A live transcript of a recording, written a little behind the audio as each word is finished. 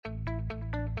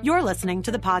You're listening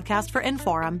to the podcast for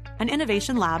Inforum, an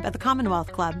innovation lab at the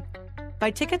Commonwealth Club.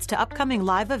 Buy tickets to upcoming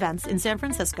live events in San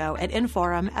Francisco at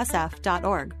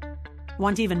inforumsf.org.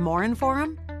 Want even more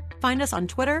Inforum? Find us on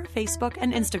Twitter, Facebook,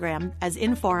 and Instagram as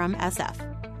InforumSF.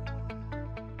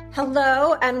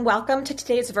 Hello, and welcome to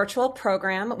today's virtual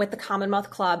program with the Commonwealth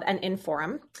Club and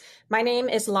Inforum. My name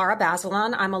is Lara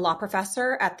Bazelon. I'm a law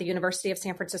professor at the University of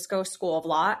San Francisco School of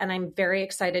Law, and I'm very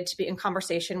excited to be in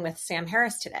conversation with Sam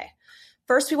Harris today.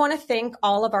 First, we want to thank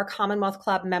all of our Commonwealth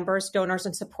Club members, donors,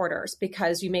 and supporters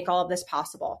because you make all of this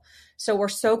possible. So we're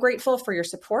so grateful for your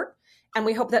support, and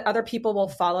we hope that other people will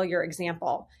follow your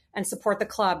example and support the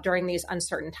club during these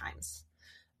uncertain times.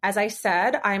 As I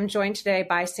said, I'm joined today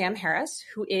by Sam Harris,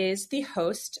 who is the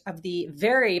host of the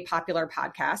very popular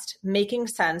podcast, Making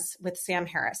Sense with Sam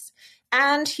Harris.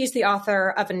 And he's the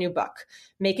author of a new book,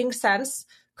 Making Sense: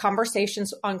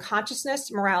 Conversations on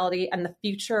Consciousness, Morality, and the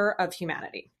Future of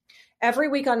Humanity. Every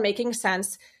week on Making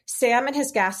Sense, Sam and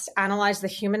his guests analyze the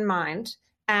human mind,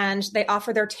 and they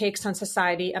offer their takes on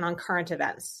society and on current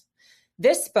events.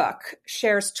 This book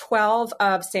shares 12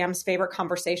 of Sam's favorite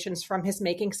conversations from his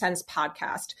Making Sense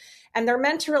podcast, and they're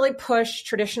meant to really push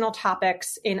traditional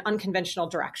topics in unconventional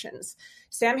directions.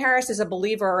 Sam Harris is a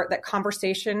believer that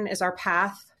conversation is our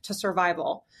path to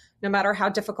survival, no matter how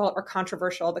difficult or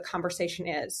controversial the conversation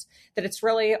is, that it's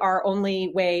really our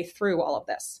only way through all of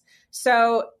this.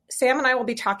 So Sam and I will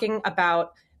be talking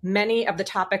about many of the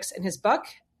topics in his book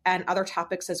and other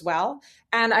topics as well.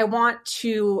 And I want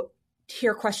to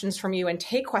hear questions from you and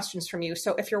take questions from you.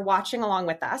 So if you're watching along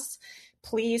with us,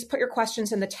 please put your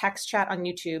questions in the text chat on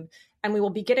YouTube, and we will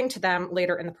be getting to them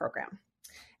later in the program.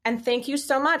 And thank you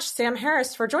so much, Sam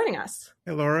Harris, for joining us.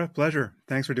 Hey, Laura, pleasure.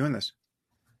 Thanks for doing this.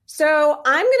 So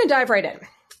I'm going to dive right in.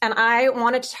 And I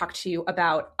wanted to talk to you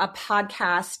about a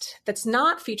podcast that's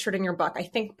not featured in your book, I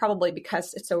think probably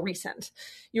because it's so recent.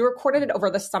 You recorded it over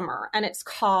the summer, and it's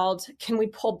called Can We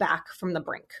Pull Back from the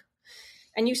Brink?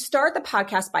 And you start the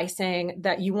podcast by saying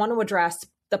that you want to address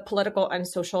the political and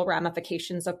social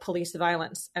ramifications of police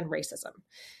violence and racism.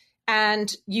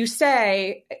 And you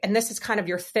say, and this is kind of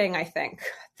your thing, I think,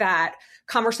 that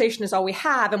conversation is all we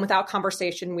have, and without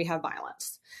conversation, we have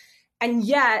violence. And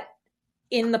yet,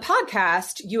 in the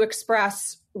podcast, you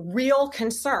express real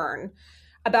concern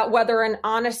about whether an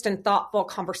honest and thoughtful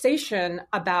conversation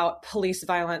about police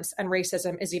violence and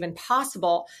racism is even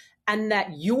possible, and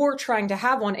that you're trying to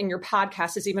have one in your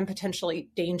podcast is even potentially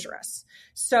dangerous.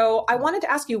 So I wanted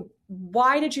to ask you,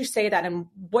 why did you say that, and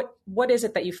what is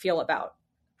it that you feel about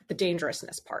the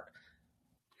dangerousness part?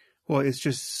 Well, it's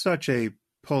just such a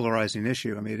polarizing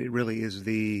issue. I mean, it really is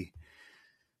the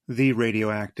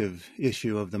radioactive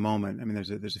issue of the moment. I mean,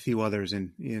 there's a few others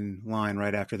in line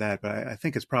right after that, but I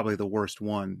think it's probably the worst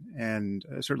one, and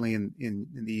certainly in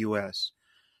the U.S.,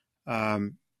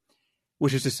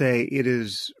 which is to say it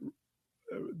is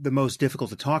the most difficult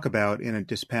to talk about in a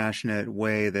dispassionate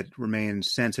way that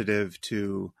remains sensitive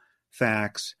to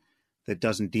facts, that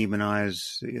doesn't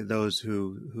demonize those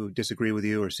who disagree with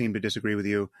you or seem to disagree with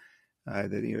you,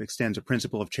 that extends a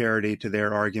principle of charity to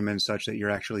their arguments such that you're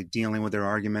actually dealing with their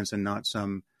arguments and not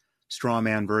some straw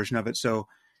man version of it. So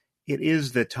it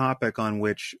is the topic on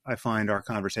which I find our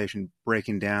conversation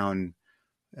breaking down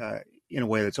in a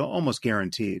way that's almost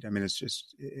guaranteed. I mean, it's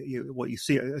just what you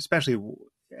see, especially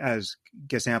as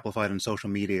gets amplified on social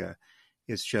media.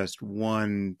 It's just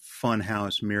one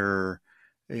funhouse mirror,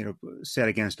 set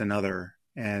against another.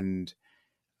 And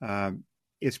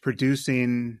it's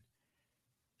producing,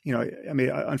 I mean,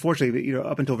 unfortunately,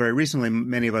 up until very recently,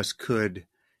 many of us could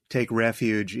take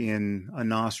refuge in a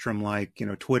nostrum like,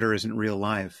 Twitter isn't real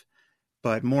life.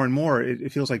 But more and more,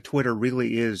 it feels like Twitter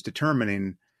really is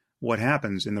determining what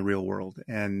happens in the real world.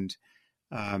 And,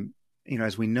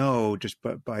 as we know, just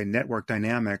by network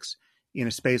dynamics, in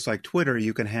a space like Twitter,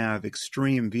 you can have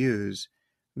extreme views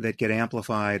that get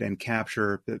amplified and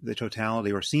capture the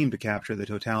totality, or seem to capture the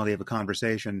totality of a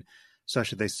conversation, such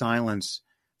that they silence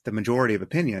the majority of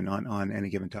opinion on any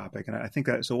given topic. And I think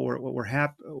that, so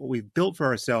what we've built for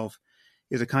ourselves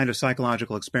is a kind of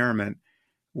psychological experiment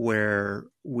where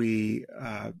we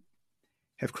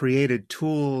have created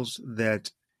tools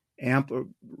that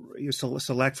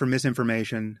select for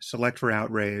misinformation, select for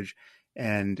outrage,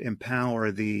 and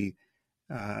empower the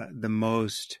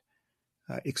most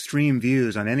extreme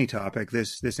views on any topic,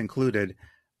 this included,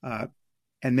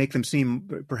 and make them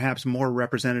seem perhaps more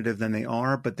representative than they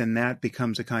are. But then that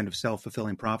becomes a kind of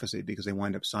self-fulfilling prophecy, because they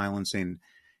wind up silencing,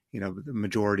 the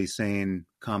majority sane,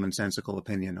 commonsensical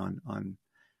opinion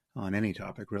on any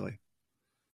topic, really.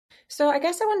 So I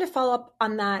guess I wanted to follow up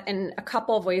on that in a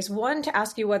couple of ways. One, to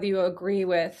ask you whether you agree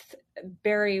with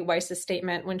Bari Weiss's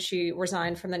statement when she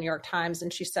resigned from the New York Times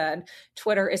and she said,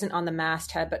 Twitter isn't on the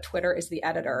masthead, but Twitter is the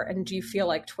editor. And do you feel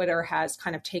like Twitter has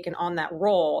kind of taken on that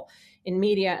role in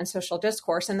media and social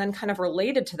discourse? And then kind of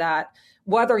related to that,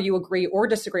 whether you agree or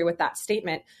disagree with that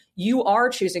statement, you are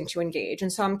choosing to engage.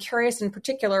 And so I'm curious in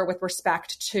particular with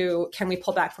respect to, can we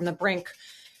pull back from the brink,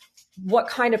 what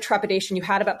kind of trepidation you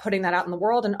had about putting that out in the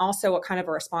world, and also what kind of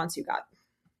a response you got.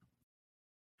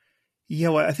 Yeah,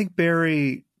 well, I think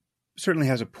Bari certainly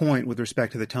has a point with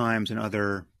respect to the Times and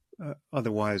other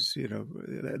otherwise,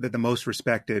 the most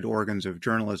respected organs of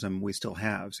journalism we still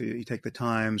have. So you take the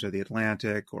Times or the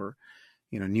Atlantic or,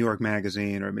 New York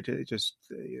Magazine or just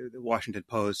the Washington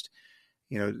Post,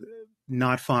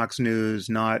 not Fox News,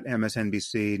 not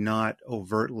MSNBC, not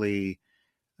overtly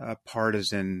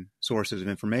partisan sources of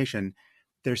information.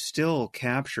 They're still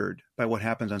captured by what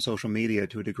happens on social media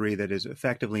to a degree that is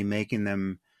effectively making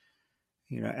them,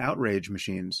 outrage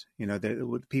machines.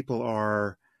 People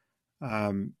are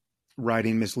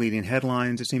writing misleading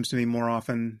headlines, it seems to me, more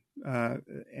often.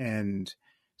 And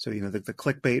so, the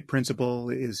clickbait principle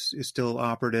is still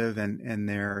operative. And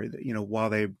they're,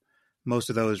 while most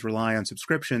of those rely on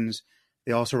subscriptions,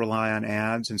 they also rely on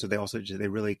ads. And so they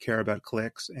really care about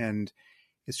clicks. And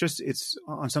it's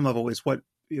on some level, it's what,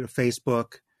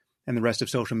 Facebook and the rest of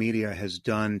social media has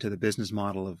done to the business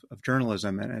model of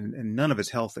journalism. And none of it's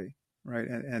healthy. Right.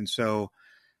 And so,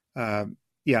 I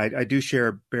do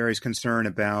share Bari's concern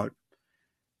about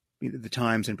the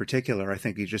Times in particular. I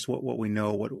think just what we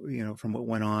know, from what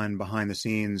went on behind the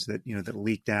scenes that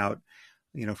leaked out,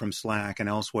 from Slack and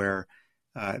elsewhere.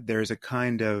 There's a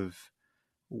kind of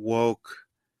woke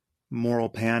moral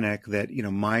panic that,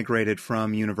 migrated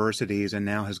from universities and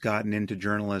now has gotten into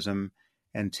journalism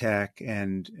and tech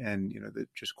and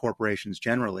just corporations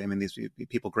generally. I mean, these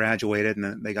people graduated and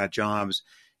then they got jobs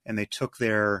and they took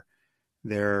their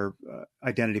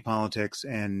identity politics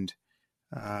and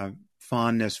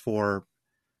fondness for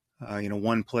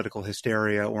one political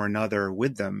hysteria or another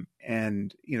with them,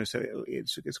 and so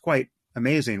it's quite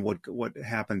amazing what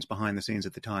happens behind the scenes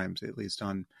at the Times, at least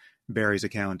on Bari's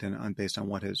account and based on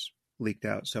what has leaked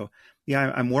out. So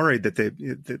I'm worried that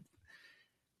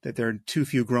that there are too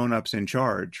few grown-ups in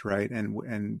charge, right?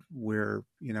 And we're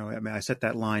I set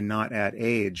that line not at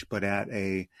age, but at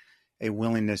a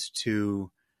willingness to,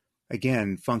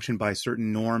 again, function by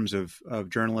certain norms of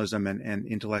journalism and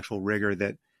intellectual rigor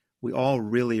that we all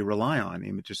really rely on.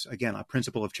 I mean, just, again, a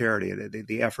principle of charity,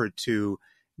 the effort to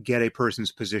get a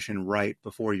person's position right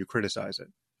before you criticize it,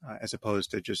 as opposed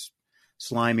to just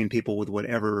sliming people with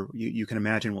whatever you can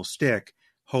imagine will stick,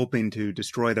 hoping to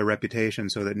destroy their reputation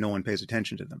so that no one pays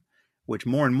attention to them, which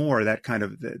more and more that kind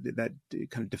of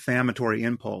defamatory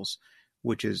impulse,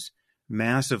 which is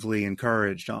massively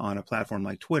encouraged on a platform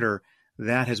like Twitter,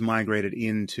 that has migrated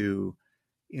into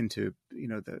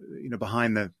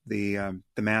behind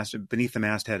beneath the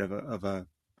masthead of a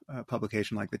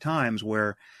publication like the Times,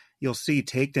 where you'll see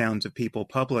takedowns of people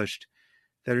published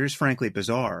that are just frankly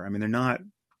bizarre. I mean, they're not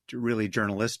really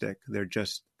journalistic. They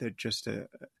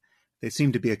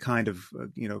seem to be a kind of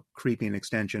creeping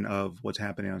extension of what's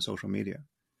happening on social media.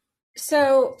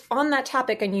 So on that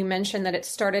topic, and you mentioned that it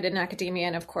started in academia,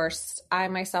 and of course, I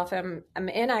myself am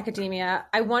in academia.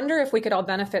 I wonder if we could all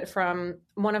benefit from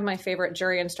one of my favorite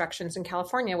jury instructions in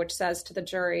California, which says to the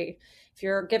jury, if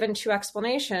you're given two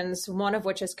explanations, one of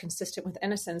which is consistent with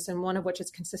innocence and one of which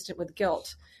is consistent with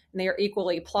guilt, and they are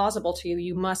equally plausible to you,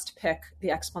 you must pick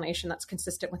the explanation that's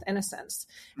consistent with innocence.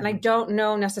 And I don't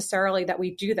know necessarily that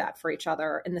we do that for each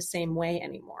other in the same way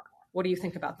anymore. What do you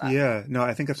think about that? Yeah, no,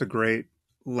 I think that's a great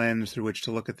lens through which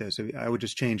to look at this. I would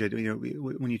just change it.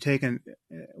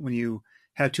 When you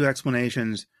have two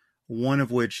explanations, one of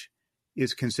which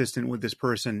is consistent with this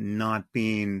person not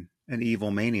being an evil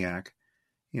maniac,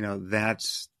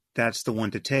 that's the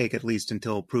one to take, at least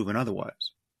until proven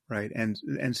otherwise, right?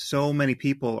 And so many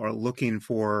people are looking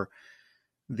for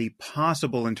the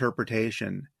possible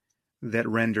interpretation that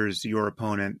renders their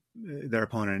opponent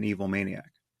an evil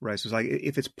maniac. Right. So it's like,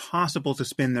 if it's possible to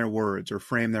spin their words or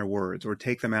frame their words or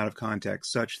take them out of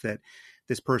context such that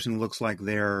this person looks like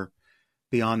they're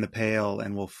beyond the pale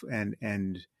and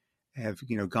have,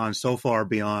 gone so far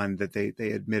beyond that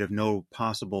they admit of no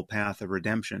possible path of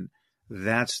redemption,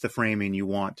 that's the framing you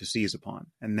want to seize upon.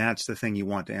 And that's the thing you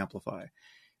want to amplify.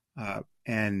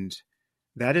 And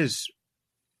that is,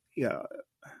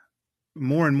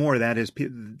 more and more, that is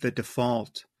the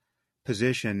default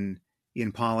position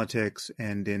in politics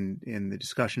and in the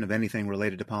discussion of anything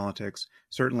related to politics,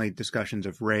 certainly discussions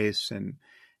of race and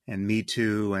and Me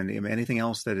Too and anything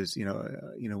else that is,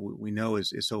 we know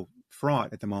is so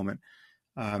fraught at the moment.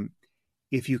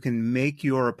 If you can make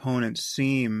your opponent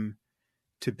seem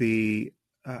to be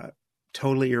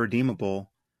totally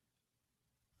irredeemable,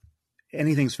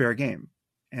 anything's fair game.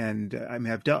 And I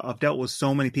mean, I've dealt with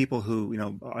so many people who,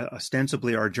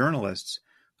 ostensibly are journalists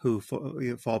who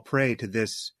fall prey to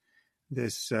this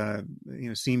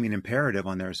seeming imperative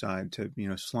on their side to,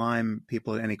 slime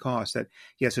people at any cost. That,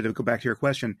 yes, so to go back to your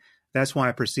question, that's why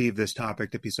I perceive this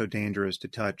topic to be so dangerous to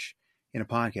touch in a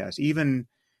podcast. Even,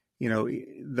 though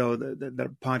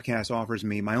the podcast offers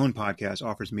me, my own podcast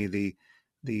offers me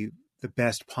the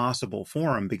best possible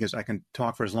forum, because I can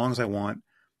talk for as long as I want.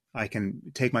 I can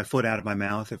take my foot out of my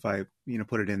mouth if I,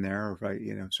 put it in there, or if I,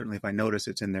 certainly if I notice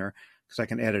it's in there, because I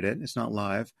can edit it. It's not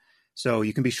live. So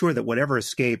you can be sure that whatever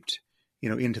escaped,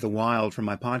 into the wild from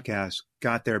my podcast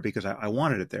got there because I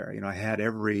wanted it there. I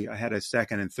had a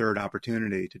second and third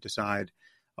opportunity to decide,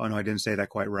 oh no, I didn't say that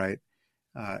quite right.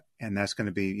 And that's going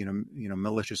to be,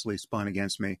 maliciously spun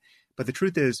against me. But the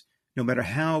truth is, no matter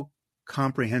how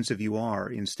comprehensive you are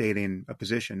in stating a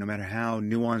position, no matter how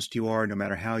nuanced you are, no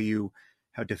matter how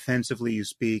defensively you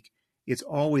speak, it's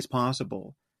always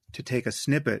possible to take a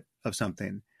snippet of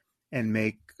something and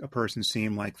make a person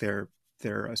seem like they're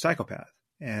a psychopath.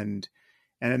 And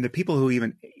the people who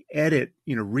even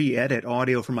re-edit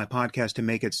audio from my podcast to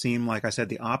make it seem like I said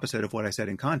the opposite of what I said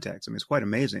in context. I mean, it's quite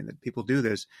amazing that people do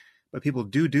this, but people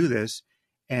do this,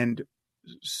 and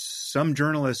some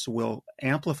journalists will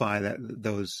amplify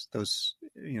those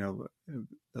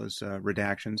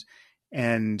redactions,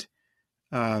 and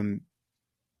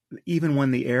even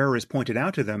when the error is pointed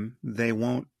out to them, they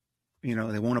won't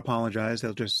apologize.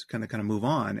 They'll just kind of move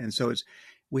on. And so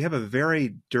we have a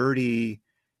very dirty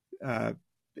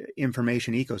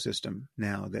information ecosystem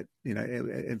now that,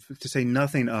 to say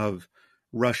nothing of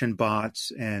Russian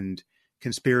bots and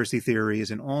conspiracy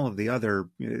theories and all of the other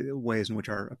ways in which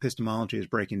our epistemology is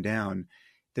breaking down.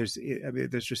 There's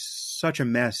just such a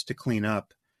mess to clean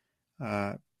up.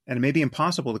 And it may be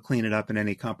impossible to clean it up in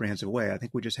any comprehensive way. I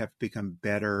think we just have to become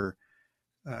better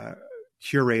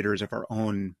curators of our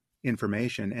own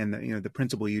information. And the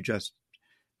principle you just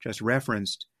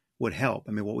referenced would help.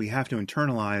 I mean, what we have to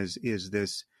internalize is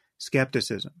this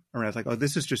skepticism around, like, oh,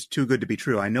 this is just too good to be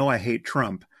true. I know I hate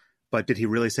Trump, but did he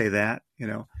really say that?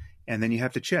 And then you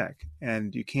have to check,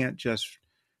 and you can't just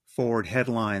forward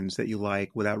headlines that you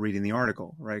like without reading the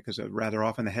article, right? Because rather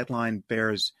often the headline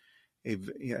bears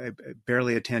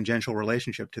barely a tangential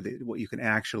relationship to what you can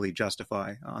actually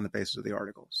justify on the basis of the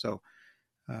article. So,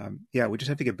 we just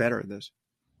have to get better at this.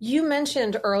 You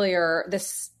mentioned earlier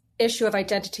this issue of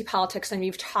identity politics, and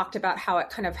you've talked about how it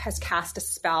kind of has cast a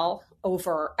spell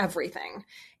over everything.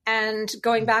 And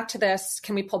going back to this,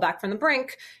 can we pull back from the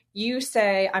brink? You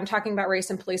say, I'm talking about race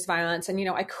and police violence. And,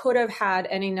 I could have had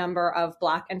any number of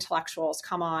Black intellectuals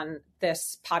come on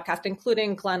this podcast,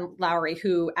 including Glenn Loury,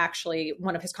 who actually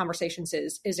one of his conversations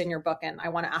is in your book. And I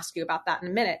want to ask you about that in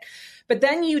a minute. But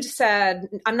then you said,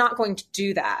 I'm not going to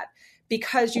do that,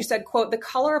 because you said, quote, the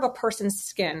color of a person's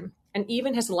skin and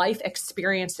even his life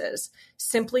experiences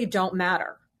simply don't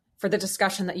matter for the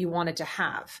discussion that you wanted to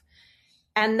have.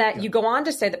 And that you go on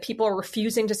to say that people are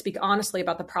refusing to speak honestly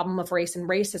about the problem of race and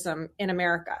racism in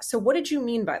America. So what did you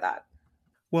mean by that?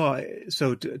 Well,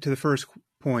 so to the first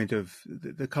point of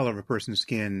the color of a person's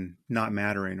skin not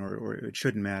mattering, or it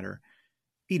shouldn't matter,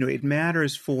 it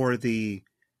matters for the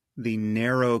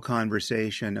narrow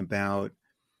conversation about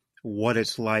what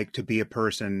it's like to be a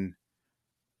person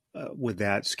with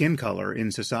that skin color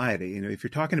in society. If you're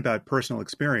talking about personal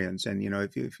experience, and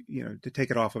if to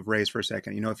take it off of race for a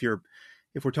second,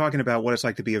 if we're talking about what it's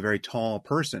like to be a very tall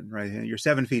person, right? And you're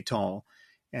 7 feet tall,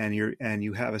 and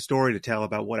you have a story to tell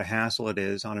about what a hassle it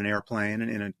is on an airplane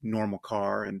and in a normal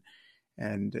car, and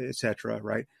et cetera,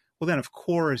 right? Well, then of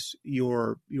course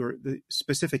the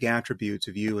specific attributes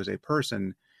of you as a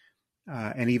person,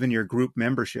 and even your group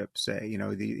membership, say,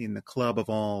 in the club of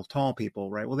all tall people,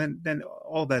 right? Well, then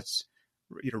all that's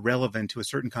relevant to a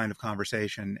certain kind of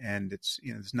conversation, and it's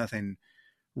there's nothing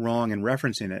wrong in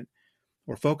referencing it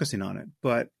or focusing on it.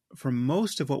 But for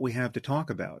most of what we have to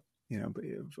talk about,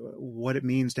 what it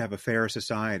means to have a fair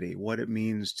society, what it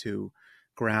means to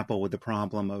grapple with the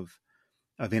problem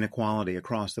of inequality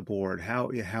across the board,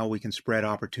 how we can spread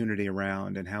opportunity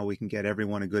around, and how we can get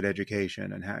everyone a good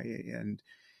education, and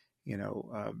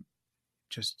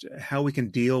just how we can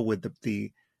deal with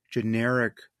the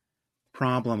generic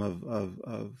problem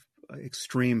of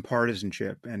extreme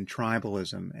partisanship and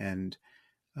tribalism and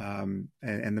And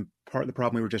the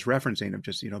problem we were just referencing of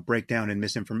just breakdown in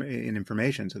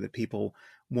information, so that people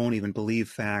won't even believe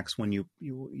facts when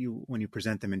you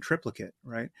present them in triplicate,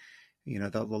 right?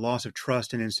 The loss of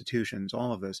trust in institutions,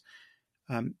 all of this.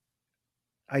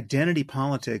 Identity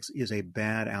politics is a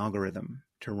bad algorithm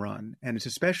to run, and it's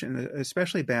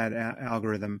especially bad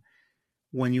algorithm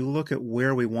when you look at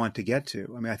where we want to get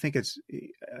to. I think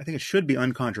it should be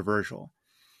uncontroversial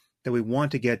that we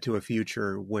want to get to a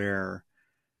future where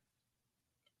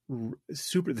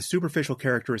the superficial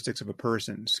characteristics of a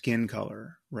person, skin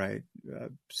color, right,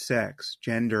 sex,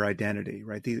 gender identity,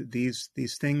 right, these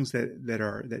things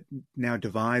that now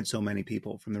divide so many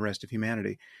people from the rest of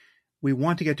humanity. We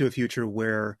want to get to a future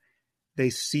where they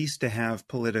cease to have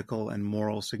political and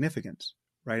moral significance,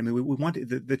 right? We want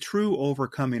the true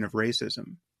overcoming of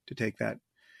racism, to take that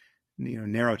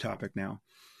narrow topic now,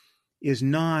 is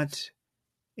not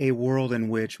a world in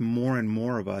which more and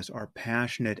more of us are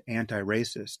passionate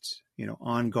anti-racists,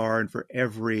 on guard for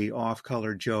every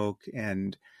off-color joke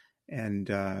and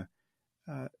the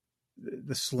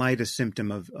slightest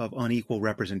symptom of unequal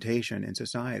representation in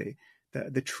society.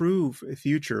 The true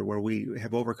future where we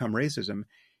have overcome racism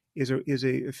is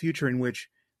a future in which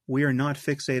we are not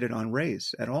fixated on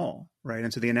race at all, right?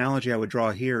 And so the analogy I would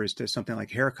draw here is to something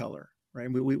like hair color, right?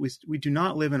 We do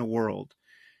not live in a world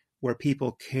where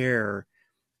people care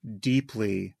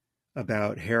deeply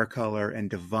about hair color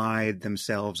and divide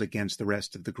themselves against the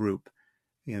rest of the group,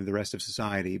 the rest of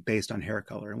society based on hair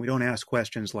color. And we don't ask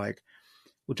questions like,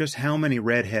 well, just how many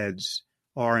redheads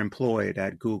are employed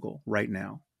at Google right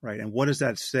now, right? And what does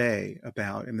that say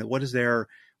about, what is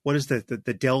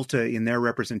the delta in their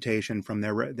representation from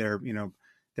their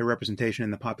representation in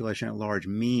the population at large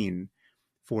mean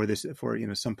for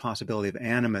some possibility of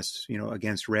animus,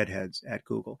 against redheads at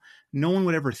Google? No one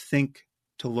would ever think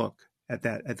to look at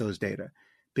those data,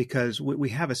 because we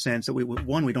have a sense that we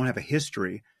don't have a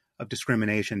history of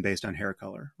discrimination based on hair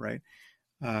color, right?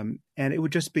 And it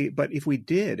would just be, but if we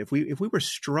did, if we were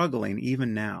struggling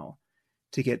even now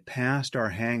to get past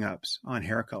our hangups on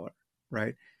hair color,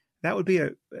 right, that would be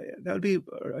a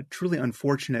truly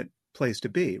unfortunate place to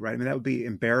be, right? That would be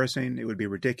embarrassing. It would be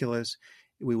ridiculous.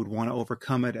 We would want to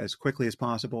overcome it as quickly as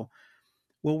possible.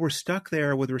 Well, we're stuck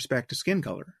there with respect to skin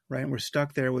color, right? And we're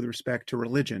stuck there with respect to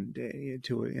religion,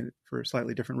 for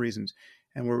slightly different reasons,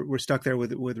 and we're stuck there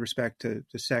with respect to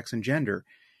sex and gender,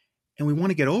 and we want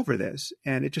to get over this.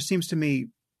 And it just seems to me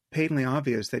patently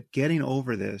obvious that getting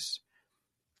over this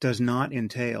does not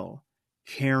entail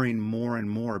caring more and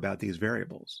more about these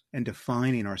variables and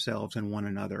defining ourselves and one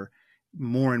another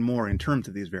more and more in terms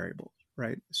of these variables,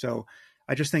 right? So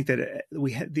I just think that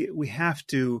we have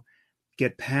to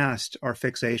get past our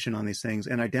fixation on these things,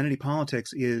 and identity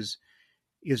politics is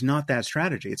not that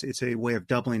strategy. It's a way of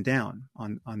doubling down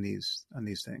on these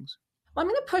things. Well, I'm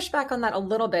going to push back on that a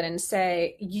little bit and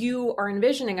say you are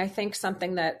envisioning, I think,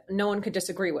 something that no one could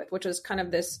disagree with, which is kind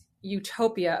of this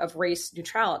utopia of race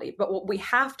neutrality. But what we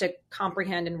have to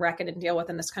comprehend and reckon and deal with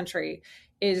in this country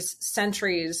is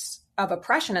centuries of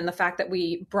oppression, and the fact that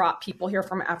we brought people here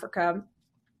from Africa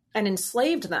and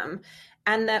enslaved them.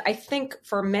 And that I think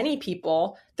for many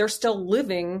people, they're still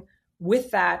living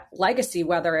with that legacy,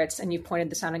 whether it's, and you pointed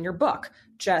this out in your book,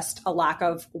 just a lack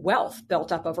of wealth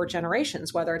built up over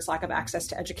generations, whether it's lack of access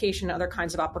to education, other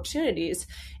kinds of opportunities.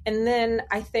 And then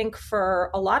I think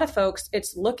for a lot of folks,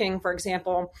 it's looking, for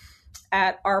example,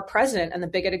 at our president and the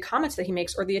bigoted comments that he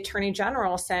makes, or the attorney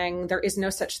general saying there is no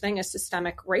such thing as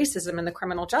systemic racism in the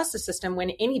criminal justice system, when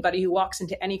anybody who walks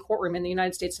into any courtroom in the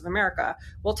United States of America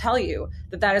will tell you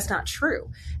that that is not true.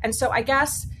 And so I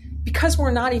guess because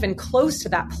we're not even close to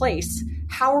that place,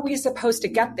 how are we supposed to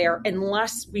get there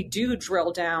unless we do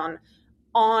drill down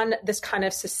on this kind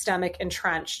of systemic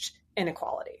entrenched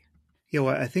inequality? Yeah,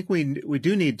 well, I think we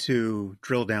do need to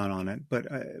drill down on it. But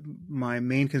my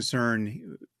main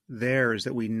concern there is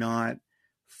that we not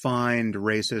find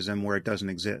racism where it doesn't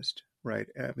exist, right?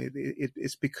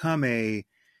 It's become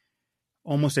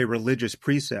almost a religious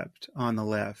precept on the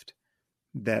left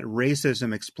that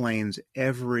racism explains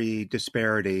every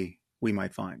disparity we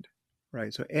might find,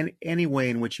 right? So any way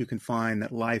in which you can find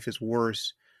that life is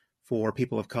worse for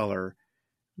people of color,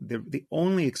 the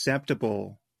only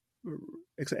acceptable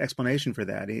explanation for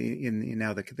that in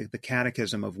now the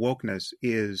catechism of wokeness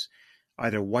is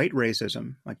either white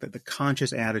racism, like the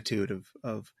conscious attitude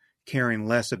of caring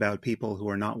less about people who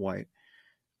are not white,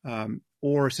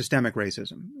 or systemic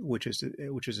racism, which is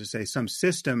to say some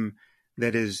system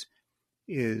that is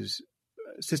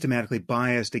systematically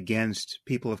biased against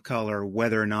people of color,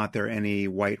 whether or not there are any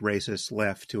white racists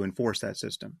left to enforce that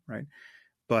system, right?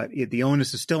 but the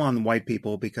onus is still on white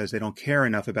people because they don't care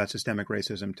enough about systemic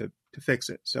racism to fix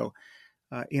it. So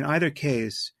in either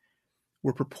case,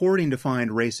 we're purporting to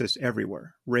find racists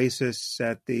everywhere. Racists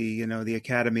at the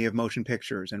Academy of Motion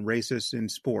Pictures, and racists in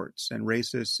sports, and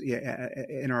racists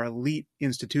in our elite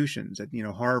institutions at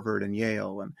Harvard and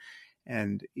Yale,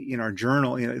 and in our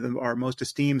journal, our most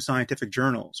esteemed scientific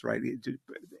journals. Right,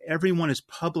 everyone is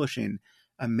publishing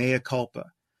a mea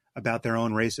culpa about their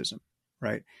own racism.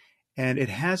 Right, and it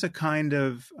has a kind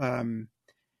of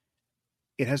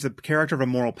it has the character of a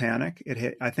moral panic.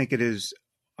 I think it is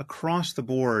across the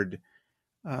board.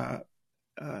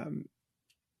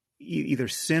 Either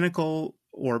cynical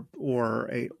or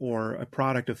a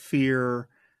product of fear,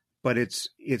 but it's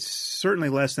certainly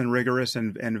less than rigorous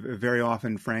and very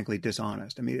often, frankly,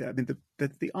 dishonest. I mean,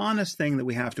 the honest thing that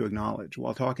we have to acknowledge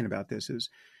while talking about this is,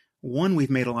 one, we've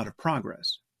made a lot of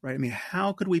progress, right? I mean,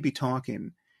 how could we be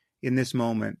talking in this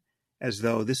moment as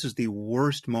though this is the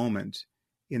worst moment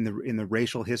in the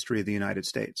racial history of the United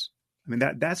States? I mean,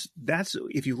 that's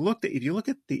if you look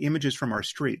at the images from our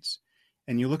streets,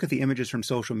 and you look at the images from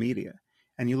social media,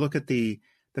 and you look at the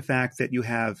fact that you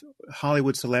have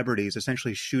Hollywood celebrities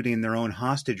essentially shooting their own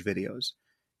hostage videos,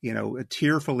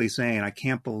 tearfully saying, "I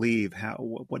can't believe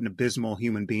what an abysmal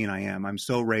human being I am. I'm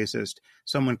so racist.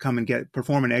 Someone come and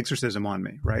perform an exorcism on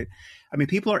me." Right? I mean,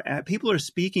 people are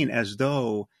speaking as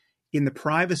though in the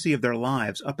privacy of their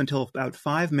lives up until about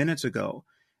 5 minutes ago,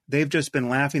 they've just been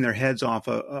laughing their heads off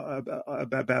about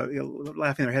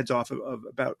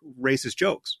racist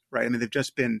jokes, right? I mean, they've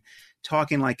just been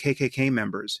talking like KKK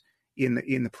members in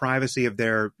the privacy of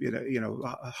their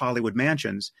Hollywood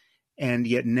mansions, and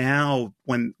yet now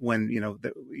when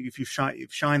if you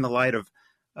shine the light of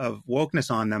wokeness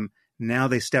on them, now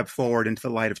they step forward into the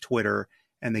light of Twitter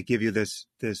and they give you this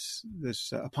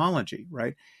apology,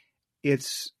 right?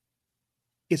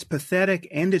 It's pathetic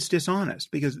and it's dishonest,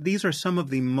 because these are some of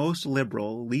the most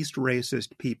liberal, least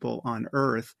racist people on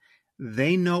earth.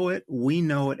 They know it. We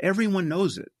know it. Everyone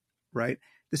knows it, right?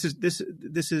 This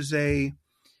is a,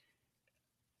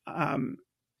 I mean,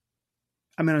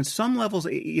 on some levels,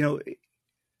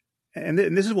 and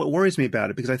this is what worries me about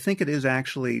it, because I think it is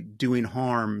actually doing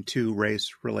harm to race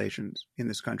relations in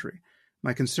this country.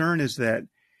 My concern is that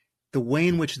the way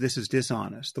in which this is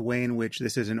dishonest, the way in which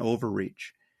this is an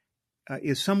overreach,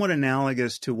 is somewhat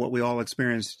analogous to what we all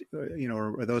experienced,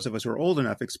 or those of us who are old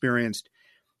enough experienced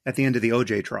at the end of the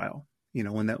OJ trial.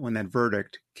 When that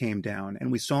verdict came down,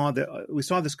 and we saw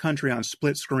this country on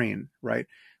split screen, right,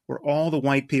 where all the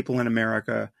white people in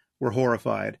America were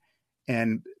horrified,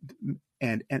 and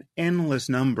an endless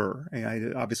number,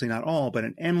 obviously not all, but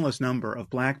an endless number of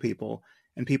black people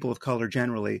and people of color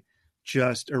generally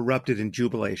just erupted in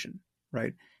jubilation,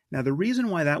 right? Now, the reason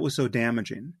why that was so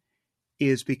damaging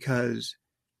is because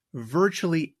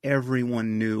virtually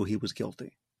everyone knew he was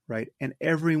guilty, right? And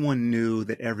everyone knew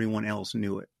that everyone else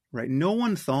knew it, right? No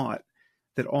one thought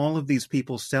that all of these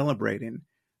people celebrating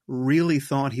really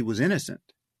thought he was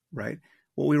innocent, right?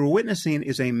 What we were witnessing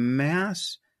is a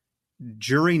mass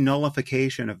jury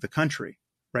nullification of the country,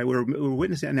 right? We were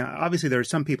witnessing. Now, obviously, there are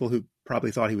some people who probably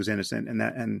thought he was innocent,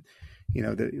 and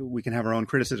we can have our own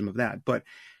criticism of that. But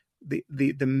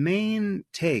the main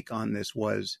take on this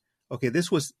was, okay,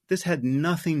 this had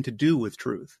nothing to do with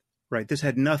truth, right? This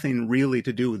had nothing really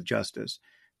to do with justice.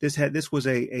 This was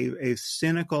a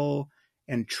cynical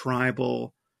and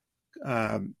tribal,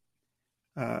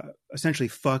 essentially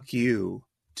fuck you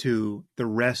to the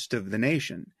rest of the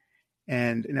nation.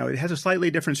 And it has a slightly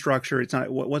different structure.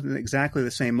 It wasn't exactly the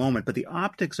same moment, but the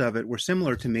optics of it were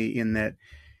similar to me in that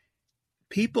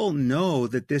people know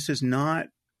that this is not,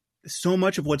 so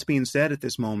much of what's being said at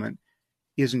this moment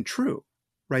isn't true.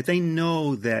 Right? They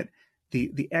know that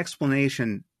the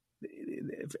explanation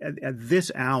at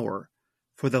this hour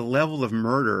for the level of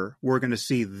murder we're going to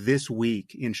see this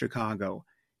week in Chicago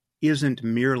isn't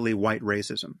merely white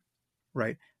racism,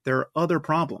 right? There are other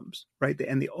problems, right?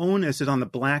 And the onus is on the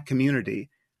black community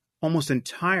almost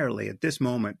entirely at this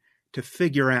moment to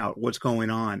figure out what's going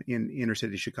on in inner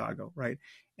city Chicago, right?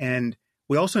 And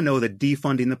we also know that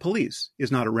defunding the police is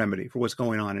not a remedy for what's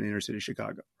going on in inner city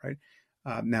Chicago, right?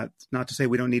 Now, not to say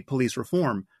we don't need police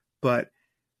reform, but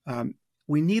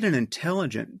we need an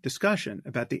intelligent discussion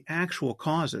about the actual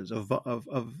causes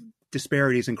of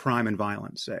disparities in crime and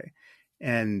violence, say,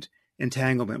 and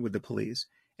entanglement with the police.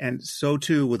 And so,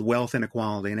 too, with wealth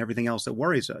inequality and everything else that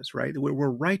worries us, right? We're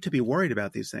right to be worried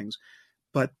about these things.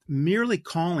 But merely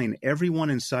calling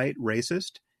everyone in sight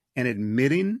racist and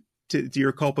admitting to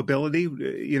your culpability,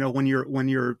 when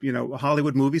you're a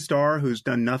Hollywood movie star who's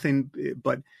done nothing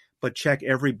but check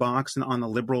every box on the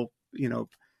liberal,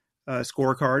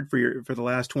 scorecard for the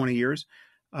last 20 years.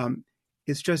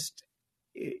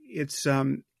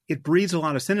 It breeds a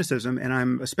lot of cynicism, and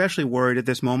I'm especially worried at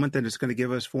this moment that it's going to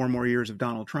give us 4 more years of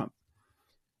Donald Trump,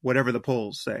 whatever the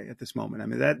polls say at this moment. I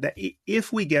mean, that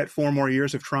if we get 4 more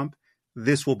years of Trump,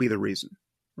 this will be the reason,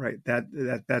 right?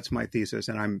 That's my thesis,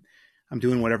 and I'm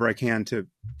doing whatever I can to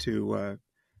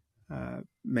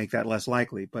make that less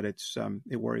likely, but it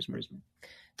worries me.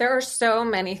 There are so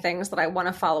many things that I want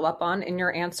to follow up on in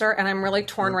your answer, and I'm really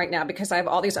torn right now because I have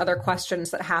all these other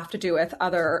questions that have to do with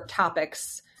other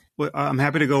topics. Well, I'm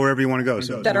happy to go wherever you want to go.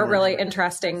 So that are really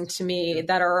interesting to me,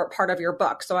 that are part of your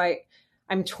book. So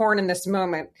I'm torn in this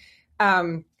moment.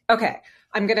 Okay,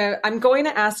 I'm going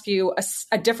to ask you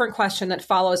a different question that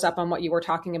follows up on what you were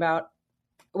talking about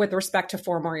with respect to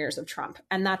 4 more years of Trump,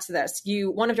 and that's this.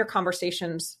 One of your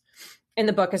conversations in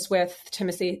the book is with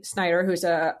Timothy Snyder, who's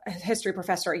a history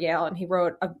professor at Yale, and he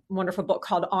wrote a wonderful book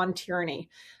called On Tyranny.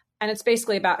 And it's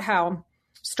basically about how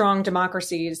strong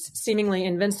democracies, seemingly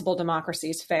invincible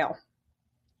democracies, fail.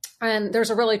 And there's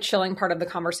a really chilling part of the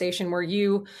conversation where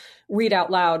you read out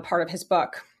loud part of his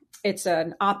book. It's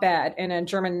an op-ed in a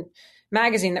German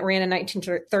magazine that ran in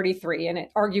 1933, and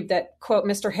it argued that, quote,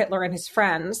 Mr. Hitler and his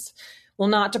friends will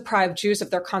not deprive Jews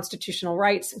of their constitutional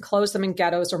rights and close them in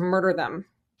ghettos or murder them,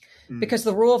 because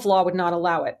the rule of law would not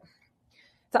allow it.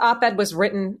 The op-ed was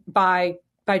written by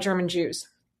German Jews.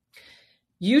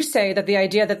 You say that the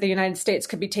idea that the United States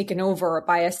could be taken over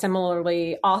by a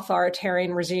similarly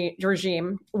authoritarian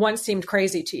regime once seemed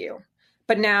crazy to you,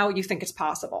 but now you think it's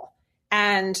possible.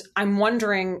 And I'm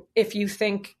wondering if you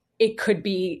think it could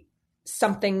be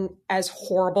something as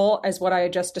horrible as what I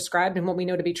just described and what we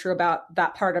know to be true about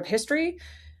that part of history.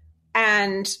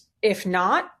 And if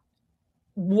not,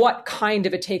 what kind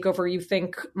of a takeover you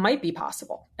think might be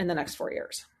possible in the next 4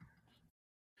 years?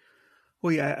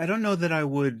 Well, yeah, I don't know that I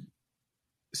would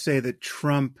say that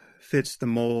Trump fits the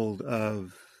mold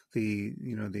of the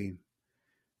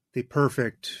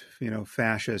perfect,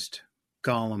 fascist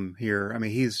golem here. I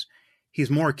mean, he's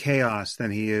more chaos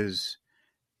than he is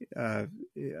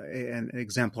an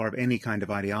exemplar of any kind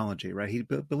of ideology, right? He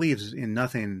believes in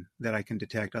nothing that I can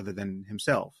detect other than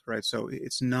himself, right? So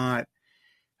it's not.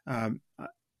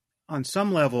 On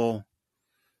some level,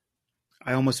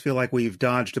 I almost feel like we've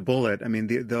dodged a bullet. I mean,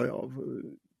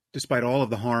 despite all of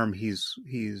the harm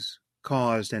he's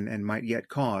caused and might yet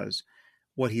cause,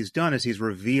 what he's done is he's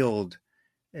revealed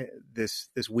this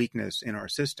weakness in our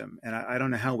system, and I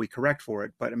don't know how we correct for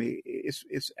it. But I mean,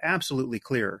 it's absolutely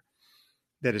clear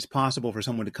that it's possible for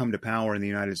someone to come to power in the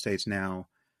United States now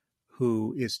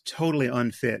who is totally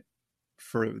unfit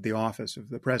for the office of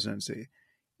the presidency,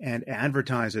 and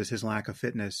advertises his lack of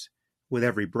fitness with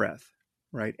every breath,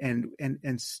 right?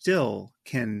 And still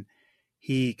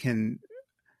he can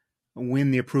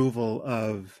win the approval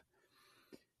of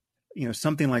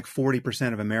something like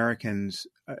 40% of Americans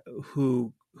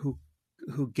who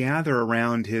gather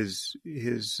around his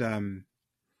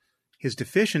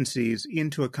deficiencies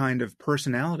into a kind of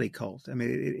personality cult. I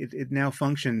mean, it now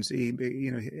functions.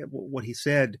 What he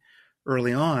said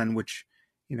early on, which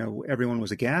everyone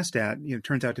was aghast at,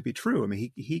 turns out to be true. I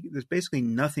mean, there's basically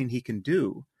nothing he can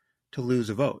do to lose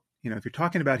a vote. If you're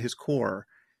talking about his core,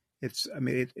 it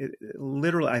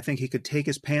literally, I think he could take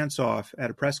his pants off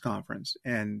at a press conference.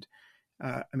 And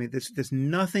there's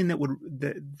nothing that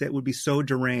would be so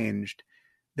deranged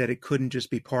that it couldn't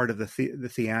just be part of the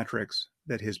theatrics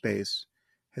that his base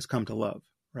has come to love,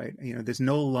 right? There's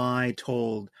no lie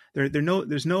told.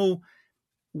 There's no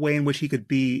way in which he could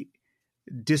be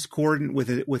discordant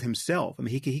with himself. I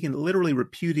mean, he can literally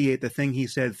repudiate the thing he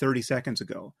said 30 seconds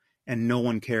ago, and no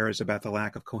one cares about the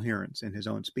lack of coherence in his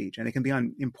own speech, and it can be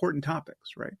on important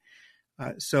topics, right?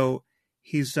 So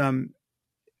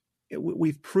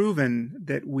we've proven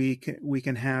that we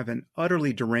can have an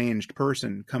utterly deranged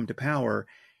person come to power,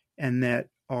 and that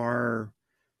our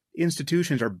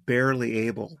institutions are barely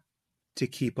able to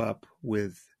keep up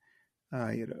with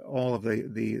all of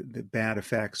the bad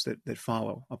effects that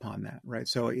follow upon that, right?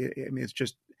 So it's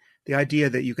just the idea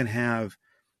that you can have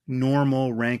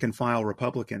normal rank and file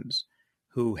Republicans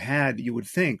who had, you would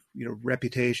think,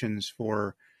 reputations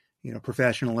for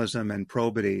professionalism and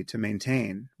probity to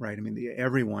maintain, right? I mean,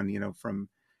 everyone, from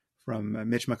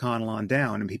Mitch McConnell on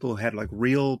down, and people who had like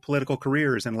real political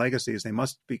careers and legacies they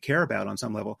must care about on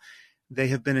some level, they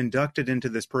have been inducted into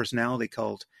this personality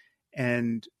cult,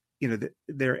 and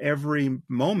their every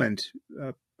moment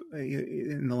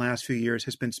in the last few years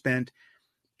has been spent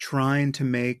trying to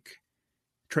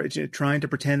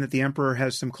pretend that the emperor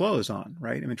has some clothes on,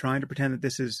 right? I mean, trying to pretend that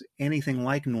this is anything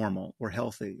like normal or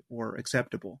healthy or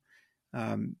acceptable.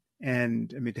 And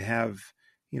I mean, to have,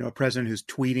 a president who's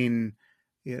tweeting,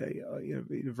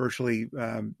 virtually,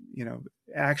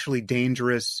 actually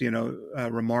dangerous,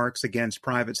 remarks against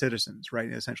private citizens,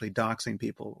 right? Essentially doxing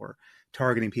people or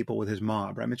targeting people with his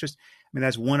mob, right?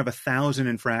 That's one of 1,000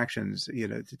 infractions,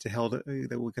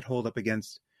 that we could hold up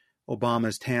against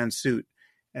Obama's tan suit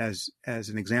as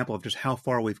an example of just how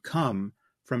far we've come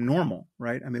from normal,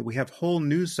 right? We have whole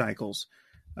news cycles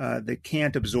that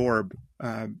can't absorb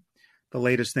the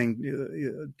latest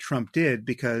thing Trump did,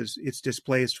 because it's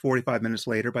displaced 45 minutes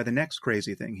later by the next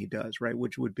crazy thing he does, right?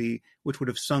 Which would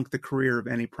have sunk the career of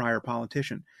any prior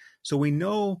politician. So we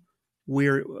know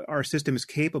our system is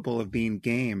capable of being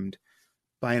gamed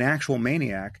by an actual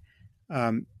maniac.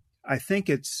 I think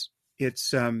it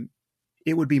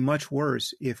would be much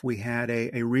worse if we had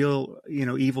a real,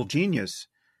 evil genius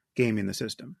gaming the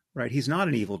system, right? He's not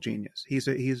an evil genius. He's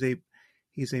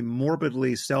a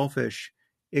morbidly selfish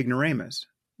ignoramus,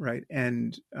 right?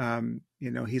 And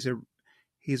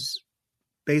he's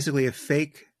basically a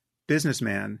fake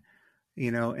businessman,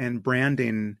 and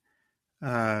branding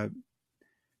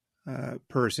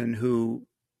person who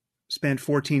spent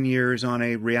 14 years on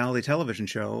a reality television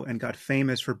show and got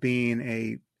famous for being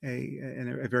a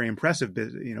very impressive,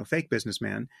 fake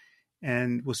businessman,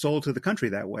 and was sold to the country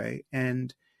that way.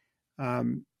 And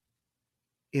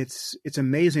it's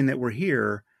amazing that we're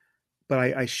here. But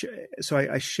I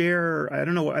share. I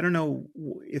don't know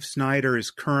if Snyder is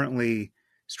currently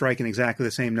striking exactly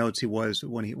the same notes he was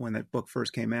when that book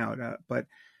first came out. But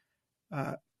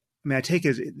I take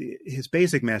his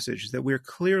basic message is that we're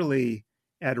clearly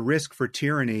at risk for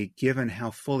tyranny, given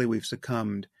how fully we've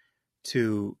succumbed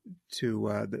to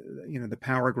the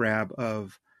power grab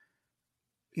of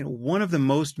one of the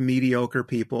most mediocre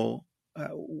people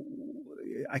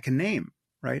I can name.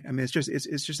 Right? It's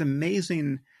just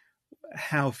amazing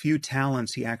how few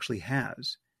talents he actually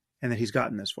has, and that he's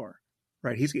gotten this far,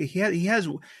 right? He has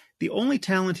the only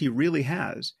talent he really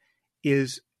has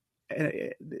is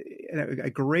a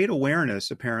great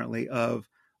awareness, apparently, of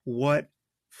what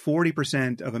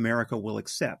 40% of America will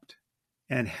accept,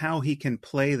 and how he can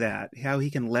play that, how he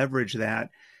can leverage that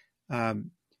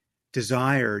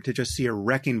desire to just see a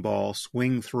wrecking ball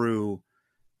swing through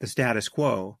the status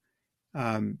quo.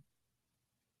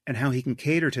 And how he can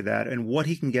cater to that, and what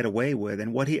he can get away with,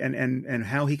 and what and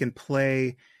how he can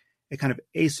play a kind of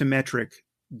asymmetric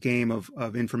game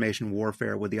of information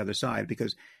warfare with the other side,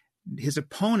 because his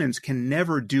opponents can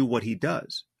never do what he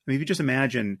does. If you just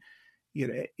imagine,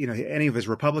 any of his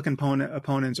Republican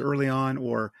opponents early on,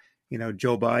 or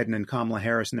Joe Biden and Kamala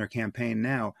Harris in their campaign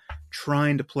now,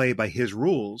 trying to play by his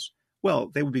rules,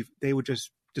 well, they would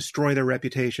just destroy their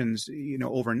reputations,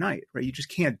 overnight, right? You just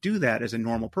can't do that as a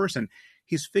normal person.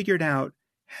 He's figured out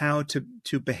how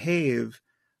to behave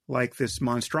like this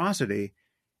monstrosity,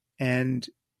 and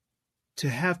to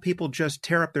have people just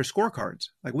tear up their scorecards.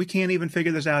 Like, we can't even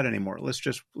figure this out anymore. Let's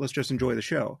just enjoy the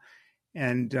show.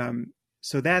 And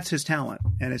so that's his talent.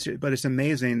 And it's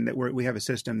amazing that we have a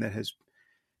system that has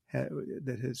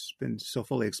been so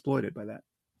fully exploited by that.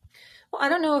 Well, I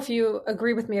don't know if you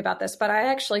agree with me about this, but I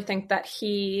actually think that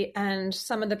he and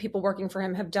some of the people working for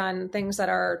him have done things that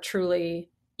are truly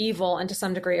evil and to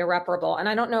some degree irreparable. And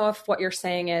I don't know if what you're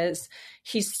saying is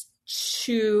he's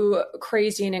too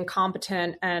crazy and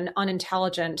incompetent and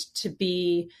unintelligent to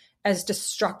be as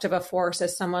destructive a force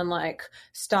as someone like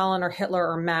Stalin or Hitler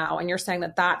or Mao. And you're saying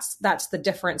that that's the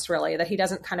difference, really, that he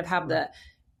doesn't kind of have the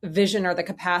vision or the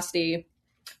capacity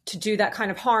to do that kind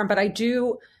of harm. But I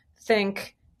do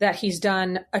think that he's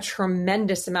done a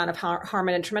tremendous amount of harm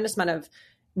and a tremendous amount of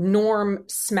norm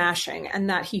smashing, and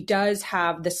that he does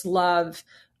have this love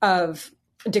of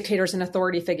dictators and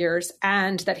authority figures,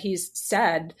 and that he's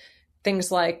said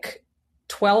things like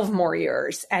 12 more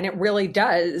years, and it really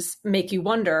does make you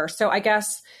wonder. So I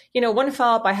guess, one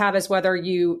follow-up I have is whether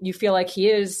you feel like he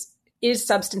is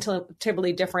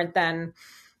substantively different than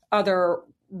other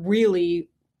really,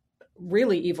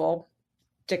 really evil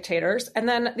dictators. And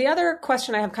then the other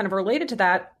question I have kind of related to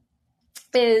that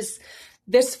is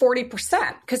this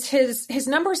 40%, because his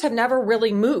numbers have never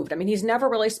really moved. He's never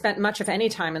really spent much of any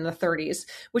time in the 30s,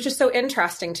 which is so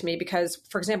interesting to me because,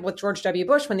 for example, with George W.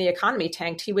 Bush, when the economy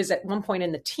tanked, he was at one point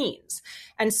in the teens.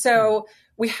 And so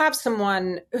we have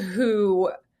someone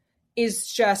who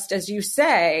is just, as you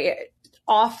say,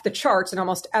 off the charts in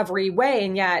almost every way,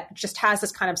 and yet just has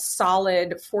this kind of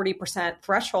solid 40%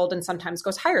 threshold and sometimes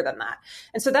goes higher than that.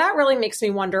 And so that really makes me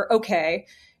wonder, okay,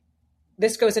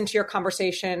 this goes into your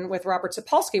conversation with Robert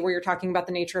Sapolsky, where you're talking about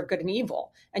the nature of good and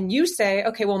evil. And you say,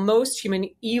 okay, well, most human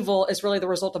evil is really the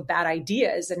result of bad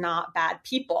ideas and not bad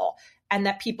people. And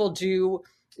that people do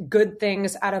good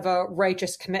things out of a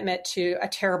righteous commitment to a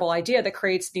terrible idea that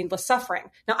creates needless suffering.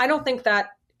 Now, I don't think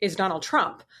that is Donald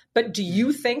Trump, but do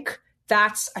you think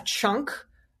that's a chunk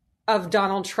of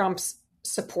Donald Trump's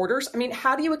supporters? I mean,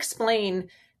 how do you explain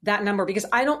that number? Because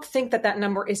I don't think that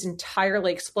number is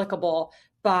entirely explicable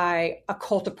by a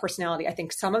cult of personality. I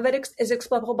think some of it is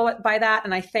explicable by that.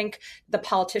 And I think the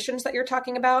politicians that you're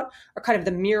talking about are kind of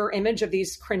the mirror image of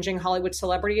these cringing Hollywood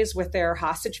celebrities with their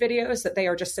hostage videos, that they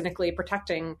are just cynically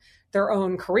protecting their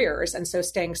own careers and so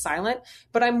staying silent.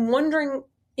 But I'm wondering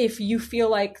if you feel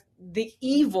like the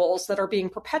evils that are being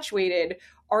perpetuated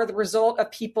are the result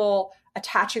of people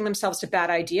attaching themselves to bad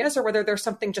ideas, or whether there's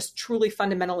something just truly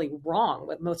fundamentally wrong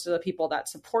with most of the people that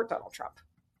support Donald Trump.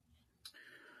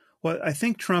 Well, I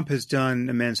think Trump has done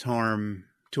immense harm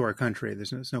to our country.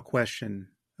 There's no question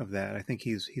of that. I think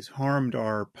he's harmed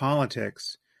our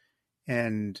politics,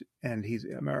 and he's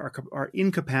our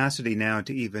incapacity now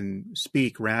to even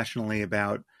speak rationally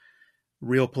about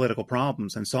real political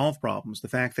problems and solve problems. The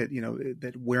fact that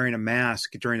that wearing a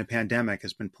mask during a pandemic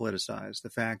has been politicized. The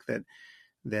fact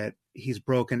that he's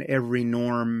broken every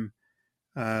norm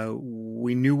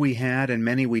we knew we had, and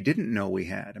many we didn't know we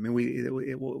had. I mean,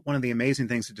 one of the amazing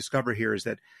things to discover here is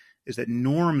that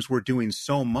norms were doing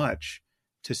so much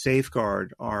to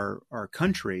safeguard our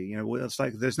country. It's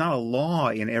like there's not a law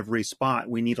in every spot.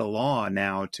 We need a law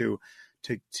now to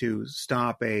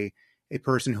stop a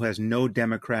person who has no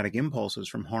democratic impulses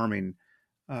from harming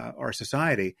our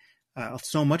society.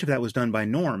 So much of that was done by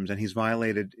norms, and he's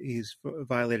violated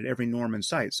every norm in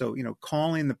sight. So,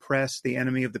 calling the press the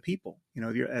enemy of the people,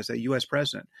 as a U.S.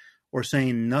 president, or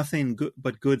saying nothing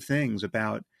but good things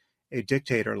about a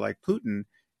dictator like Putin,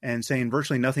 and saying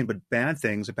virtually nothing but bad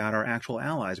things about our actual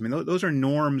allies. I mean, those are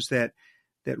norms that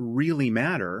really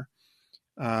matter.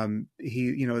 Our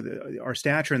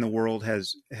stature in the world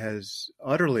has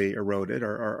utterly eroded.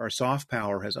 Our soft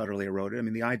power has utterly eroded. I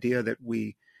mean, the idea that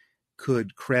we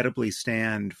could credibly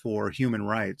stand for human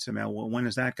rights. I mean, when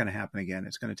is that going to happen again?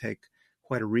 It's going to take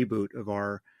quite a reboot of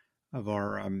our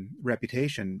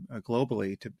reputation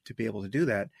globally to be able to do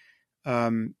that.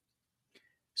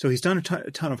 So he's done a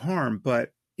ton of harm,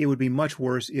 but it would be much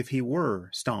worse if he were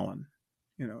Stalin.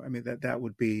 I mean, that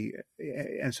would be,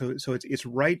 and so it's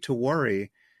right to worry.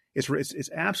 It's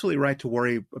absolutely right to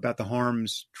worry about the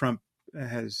harms Trump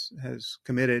has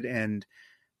committed and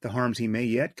the harms he may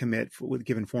yet commit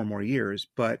given 4 more years.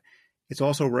 But it's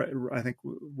also, I think,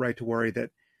 right to worry that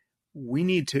we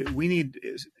need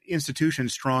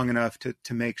institutions strong enough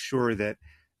to make sure that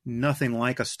nothing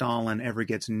like a Stalin ever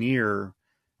gets near,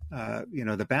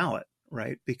 the ballot,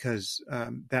 right? Because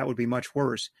that would be much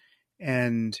worse.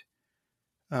 And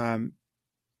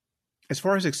as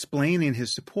far as explaining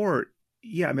his support,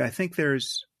 yeah, I mean, I think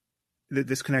this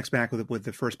connects back with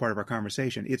the first part of our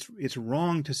conversation. It's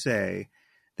wrong to say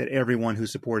that everyone who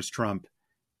supports Trump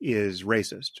is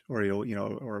racist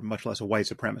or much less a white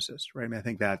supremacist, right? I mean, I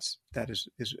think that is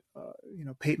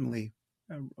patently,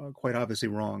 quite obviously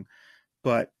wrong.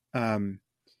 But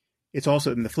it's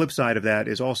also, and the flip side of that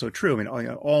is also true. I mean,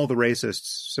 all the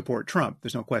racists support Trump.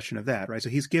 There's no question of that, right? So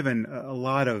he's given a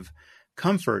lot of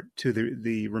comfort to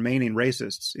the remaining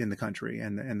racists in the country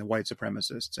and the white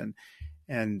supremacists,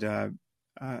 and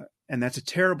that's a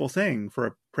terrible thing for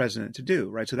a president to do,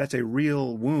 right? So that's a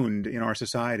real wound in our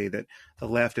society that the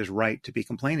left is right to be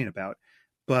complaining about.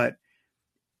 But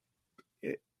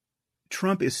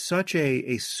Trump is such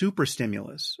a super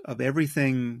stimulus of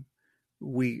everything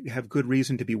we have good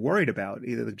reason to be worried about,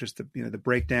 either just the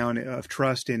breakdown of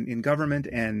trust in government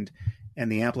and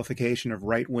the amplification of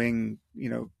right-wing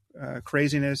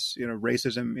craziness,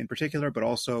 racism in particular, but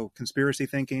also conspiracy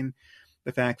thinking.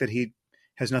 The fact that he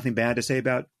has nothing bad to say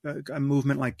about a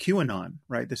movement like QAnon,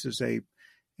 right? This is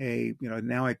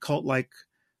now a cult-like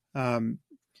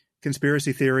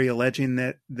conspiracy theory alleging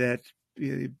that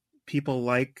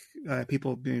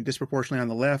people disproportionately on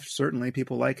the left, certainly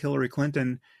people like Hillary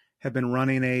Clinton, have been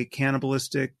running a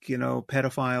cannibalistic,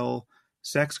 pedophile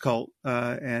sex cult,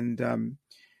 and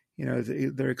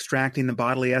they're extracting the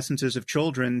bodily essences of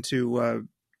children to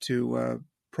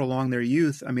prolong their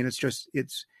youth. I mean,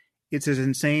 it's as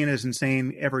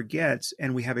insane ever gets.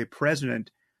 And we have a president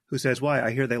who says, "Why?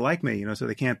 I hear they like me, so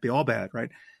they can't be all bad,"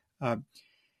 right?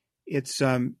 It's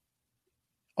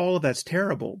all of that's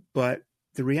terrible. But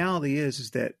the reality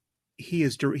is that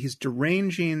he's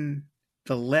deranging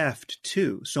the left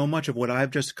too. So much of what I've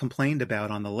just complained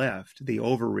about on the left, the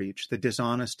overreach, the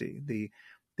dishonesty, the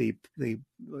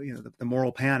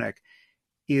moral panic,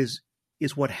 is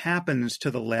what happens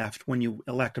to the left when you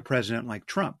elect a president like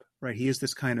Trump, right? He is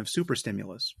this kind of super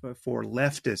stimulus for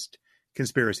leftist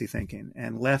conspiracy thinking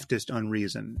and leftist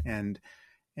unreason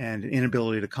and an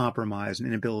inability to compromise, an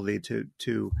inability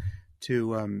to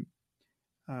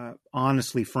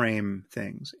honestly frame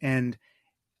things. And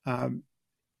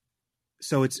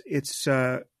so it's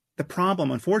the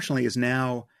problem, unfortunately, is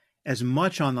now as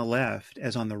much on the left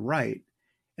as on the right.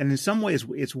 And in some ways,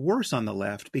 it's worse on the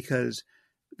left because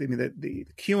the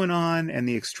QAnon and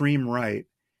the extreme right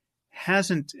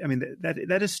hasn't. I mean,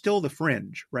 that is still the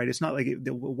fringe, right? It's not like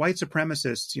the white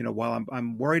supremacists. While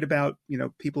I'm worried about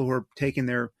people who are taking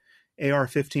their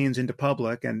AR-15s into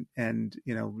public, and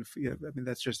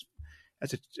that's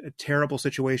a terrible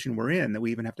situation we're in that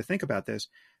we even have to think about this,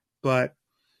 but.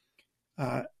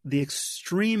 The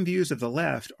extreme views of the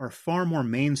left are far more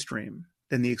mainstream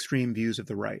than the extreme views of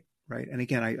the right. Right. And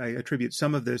again, I attribute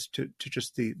some of this to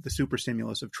just the super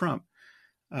stimulus of Trump.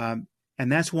 And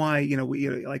that's why,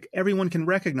 like everyone can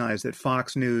recognize that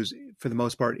Fox News, for the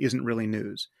most part, isn't really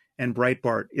news, and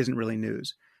Breitbart isn't really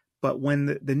news. But when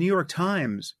the New York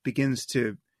Times begins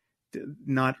to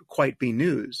not quite be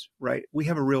news, right, we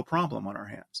have a real problem on our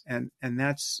hands. And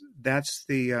that's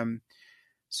the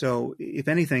so if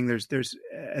anything, there's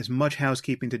as much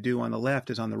housekeeping to do on the left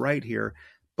as on the right here.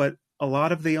 But a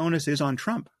lot of the onus is on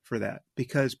Trump for that,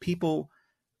 because people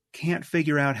can't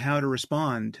figure out how to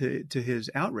respond to his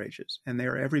outrages. And they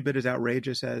are every bit as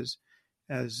outrageous as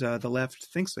the left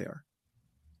thinks they are.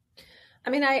 I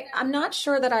mean, I'm not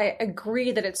sure that I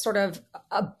agree that it's sort of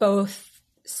a both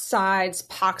sides,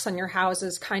 pox on your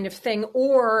houses kind of thing.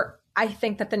 Or I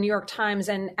think that the New York Times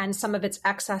and some of its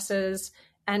excesses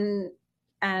and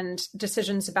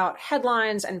decisions about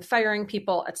headlines and firing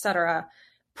people, et cetera,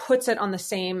 puts it on the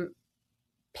same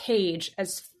page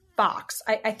as Fox.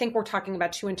 I think we're talking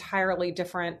about two entirely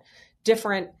different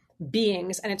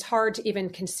beings, and it's hard to even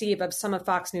conceive of some of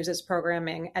Fox News's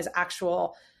programming as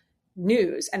actual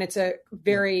news. And it's a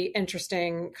very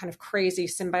interesting kind of crazy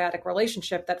symbiotic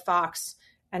relationship that Fox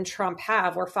and Trump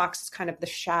have, where Fox is kind of the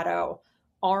shadow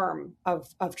arm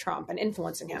of Trump and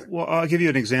influencing him. Well, I'll give you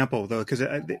an example, though, because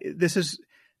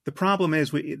the problem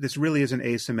is this really is an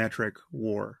asymmetric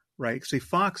war, right? See,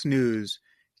 Fox News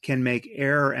can make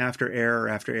error after error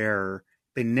after error.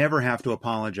 They never have to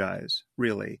apologize,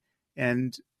 really.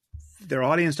 And their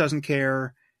audience doesn't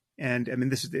care. And I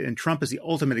mean, and Trump is the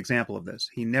ultimate example of this.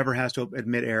 He never has to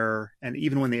admit error. And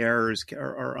even when the errors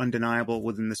are undeniable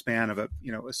within the span of a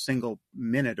single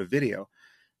minute of video.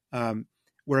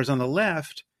 Whereas on the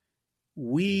left,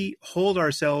 we hold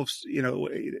ourselves,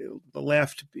 the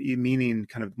left, meaning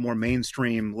kind of more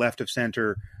mainstream left of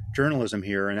center journalism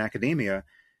here in academia,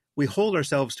 we hold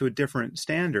ourselves to a different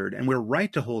standard, and we're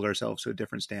right to hold ourselves to a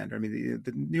different standard. I mean,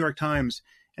 the New York Times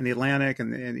and the Atlantic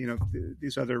and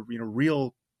these other,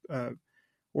 real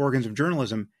organs of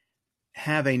journalism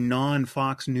have a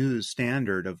non-Fox News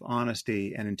standard of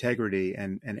honesty and integrity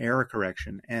and error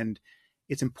correction. And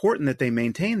it's important that they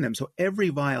maintain them. So every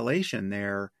violation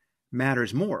there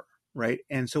matters more, right?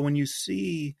 And so when you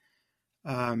see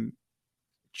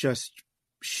just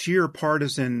sheer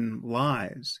partisan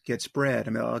lies get spread,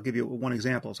 I mean, I'll give you one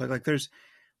example. So like there's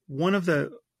one of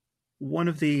the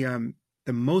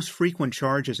most frequent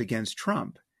charges against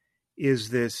Trump is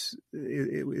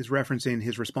referencing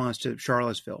his response to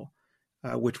Charlottesville,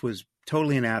 which was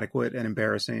totally inadequate and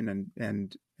embarrassing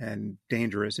and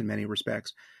dangerous in many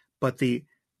respects. But the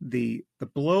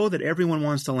blow that everyone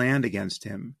wants to land against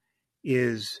him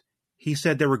is he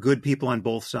said there were good people on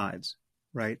both sides,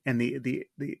 right? And the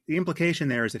implication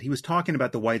there is that he was talking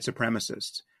about the white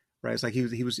supremacists, right? It's like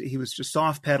he was just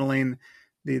soft pedaling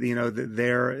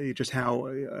just how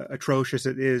atrocious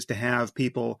it is to have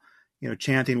people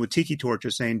chanting with tiki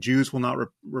torches saying Jews will not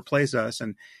replace us,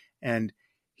 and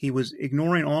he was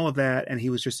ignoring all of that, and he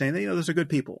was just saying those are good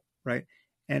people, right?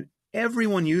 And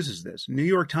everyone uses this. New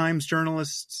York Times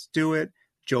journalists do it.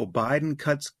 Joe Biden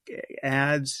cuts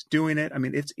ads doing it. I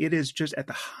mean, it is just at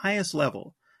the highest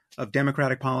level of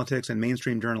democratic politics and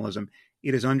mainstream journalism.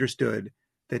 It is understood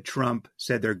that Trump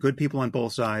said there are good people on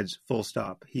both sides, full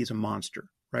stop. He's a monster,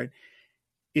 right?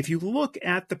 If you look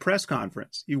at the press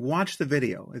conference, you watch the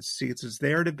video, it's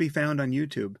there to be found on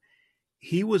YouTube.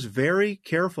 He was very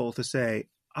careful to say,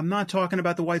 I'm not talking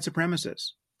about the white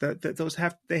supremacists.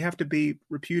 They have to be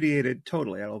repudiated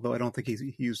totally, although I don't think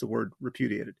he used the word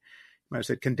repudiated. He might have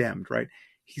said condemned, right?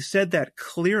 He said that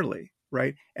clearly,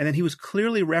 right? And then he was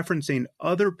clearly referencing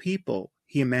other people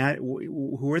who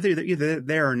were either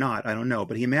there or not, I don't know,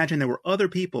 but he imagined there were other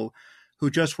people who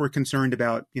just were concerned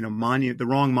about, the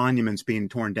wrong monuments being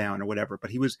torn down or whatever.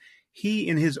 But he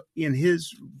in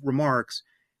his remarks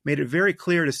made it very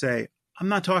clear to say, I'm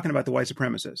not talking about the white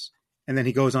supremacists. And then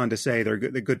he goes on to say they're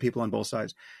good people on both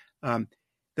sides.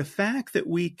 The the fact that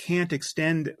we can't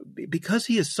extend, because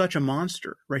he is such a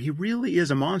monster, right? He really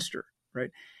is a monster, right?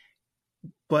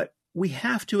 But we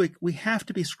have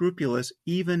to be scrupulous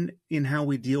even in how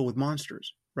we deal with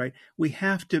monsters, right? We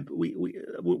have to,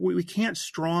 we can't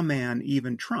straw man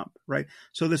even Trump, right?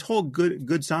 So this whole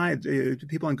good sides,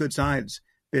 people on good sides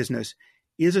business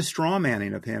is a straw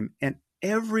manning of him, and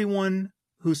everyone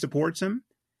who supports him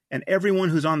and everyone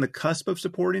who's on the cusp of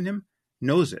supporting him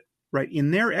knows it, right?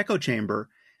 In their echo chamber,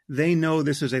 they know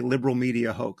this is a liberal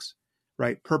media hoax,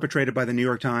 right? Perpetrated by the New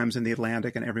York Times and the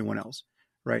Atlantic and everyone else,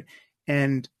 right?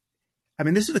 And I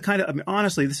mean, this is the kind of, I mean,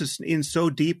 honestly, this is in so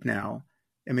deep now.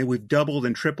 I mean, we've doubled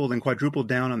and tripled and quadrupled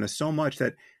down on this so much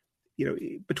that, you know,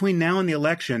 between now and the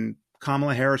election,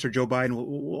 Kamala Harris or Joe Biden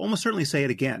will almost certainly say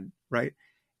it again, right?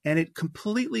 And it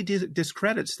completely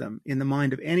discredits them in the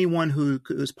mind of anyone who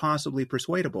is possibly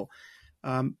persuadable.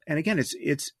 And again,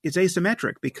 it's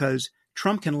asymmetric because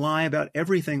Trump can lie about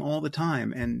everything all the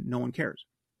time and no one cares.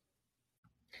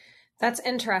 That's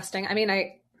interesting. I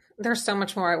mean, there's so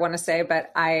much more I want to say,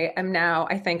 but I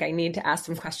think I need to ask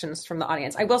some questions from the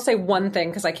audience. I will say one thing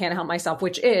because I can't help myself,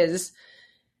 which is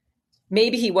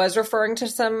maybe he was referring to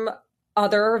some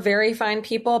other very fine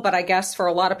people, but I guess for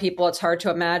a lot of people, it's hard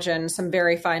to imagine some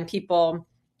very fine people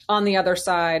on the other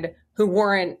side who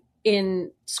weren't in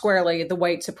squarely the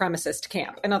white supremacist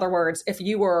camp. In other words, if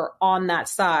you were on that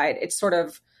side, it's sort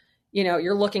of, you know,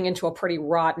 you're looking into a pretty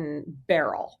rotten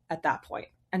barrel at that point.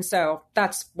 And so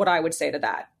that's what I would say to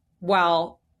that,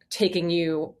 while taking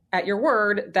you at your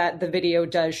word that the video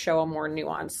does show a more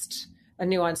nuanced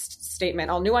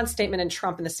statement. A nuanced statement and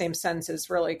Trump in the same sense is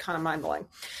really kind of mind-blowing.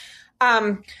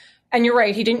 And you're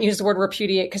right, he didn't use the word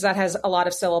repudiate because that has a lot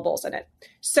of syllables in it.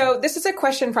 So this is a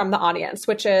question from the audience,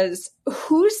 which is,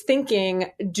 whose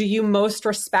thinking do you most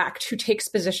respect who takes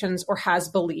positions or has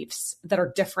beliefs that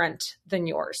are different than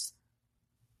yours?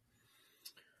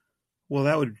 Well,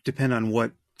 that would depend on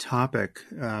what topic.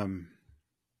 I mean,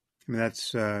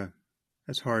 that's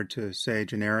hard to say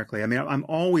generically. I mean, I'm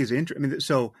always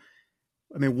interested.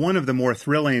 I mean, one of the more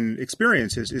thrilling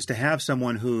experiences is to have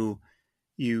someone who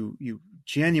you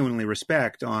genuinely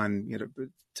respect on, you know,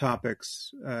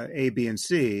 topics A, B, and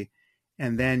C,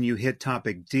 and then you hit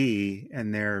topic D,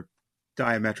 and they're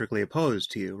diametrically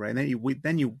opposed to you, right? And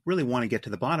then you really want to get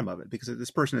to the bottom of it because this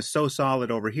person is so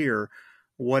solid over here.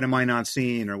 What am I not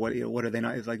seeing, or what are they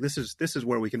not? It's like this is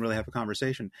where we can really have a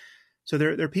conversation. So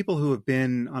there are people who have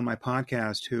been on my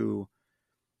podcast who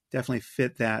definitely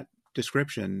fit that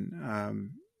description.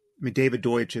 I mean, David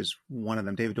Deutsch is one of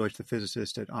them. David Deutsch, the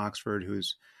physicist at Oxford,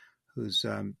 who's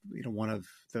you know, one of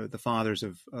the fathers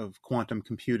of quantum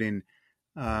computing.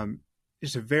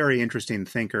 Just a very interesting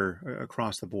thinker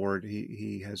across the board.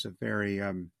 He has a very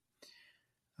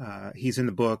he's in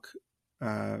the book.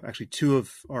 Actually, two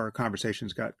of our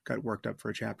conversations got worked up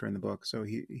for a chapter in the book, so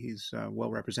he's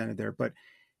well represented there. But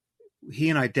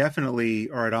he and I definitely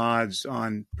are at odds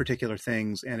on particular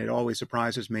things, and it always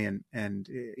surprises me. And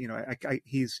you know,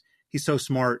 he's so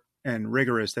smart and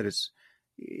rigorous that it's,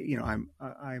 you know,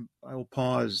 I will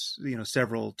pause, you know,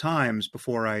 several times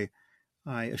before I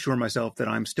assure myself that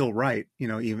I'm still right, you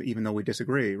know, even though we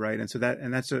disagree, right? And so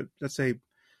that's a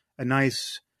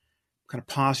nice kind of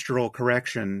postural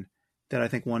correction that I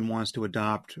think one wants to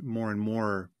adopt more and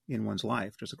more in one's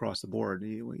life, just across the board,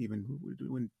 even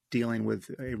when dealing with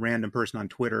a random person on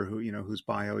Twitter who, you know, whose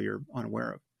bio you're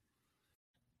unaware of.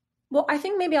 Well, I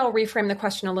think maybe I'll reframe the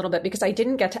question a little bit because I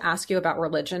didn't get to ask you about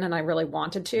religion and I really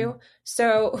wanted to. Mm-hmm.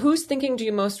 So whose thinking do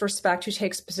you most respect who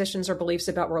takes positions or beliefs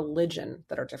about religion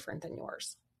that are different than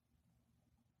yours?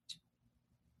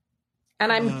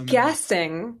 And I'm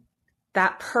guessing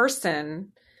that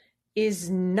person is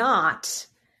not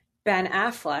Ben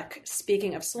Affleck,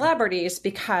 speaking of celebrities,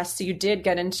 because you did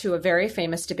get into a very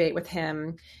famous debate with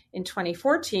him in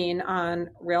 2014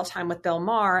 on Real Time with Bill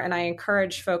Maher. And I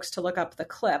encourage folks to look up the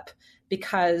clip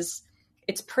because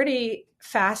it's pretty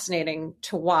fascinating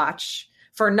to watch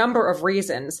for a number of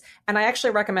reasons. And I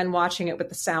actually recommend watching it with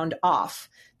the sound off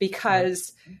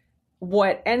because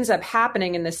what ends up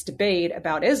happening in this debate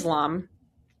about Islam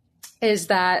is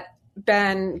that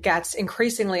Ben gets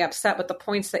increasingly upset with the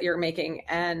points that you're making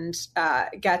and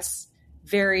gets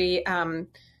very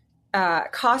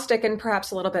caustic and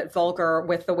perhaps a little bit vulgar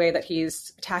with the way that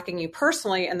he's attacking you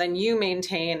personally. And then you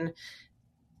maintain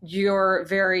your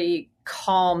very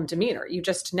calm demeanor. You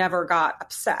just never got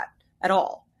upset at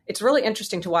all. It's really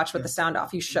interesting to watch with the sound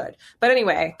off. You should. But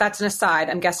anyway, that's an aside.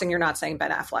 I'm guessing you're not saying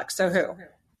Ben Affleck. So who?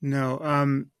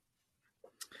 No.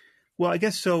 Well, I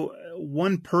guess so.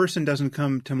 One person doesn't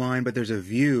come to mind, but there's a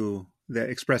view that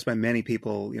expressed by many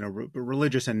people,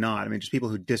 religious and not. I mean, just people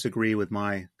who disagree with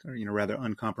my, rather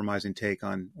uncompromising take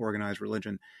on organized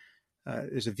religion.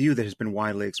 There's a view that has been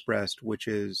widely expressed, which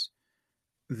is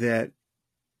that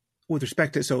with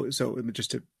respect to, so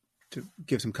just to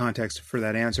give some context for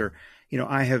that answer,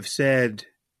 I have said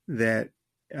that,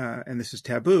 and this is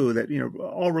taboo, that,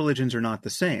 all religions are not the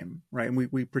same, right? And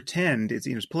we pretend,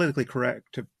 it's politically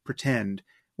correct to pretend,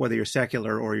 whether you're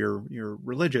secular or you're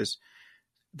religious,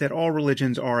 that all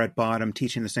religions are at bottom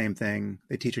teaching the same thing.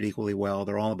 They teach it equally well.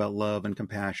 They're all about love and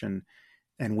compassion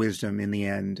and wisdom in the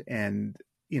end. And,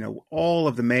 all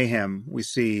of the mayhem we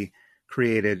see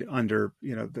created under,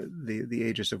 the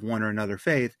aegis of one or another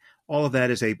faith, all of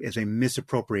that is a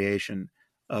misappropriation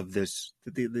of these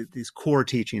core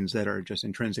teachings that are just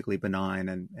intrinsically benign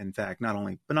and, in fact, not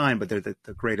only benign, but they're the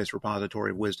greatest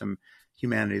repository of wisdom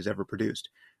humanity has ever produced,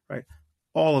 right?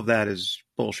 All of that is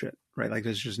bullshit, right? Like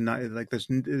there's just not like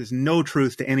there's no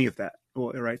truth to any of that,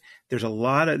 right? There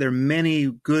are many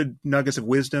good nuggets of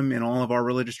wisdom in all of our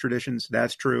religious traditions.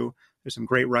 That's true. There's some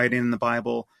great writing in the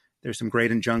Bible. There's some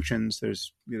great injunctions.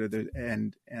 There's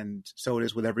and so it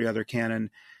is with every other canon.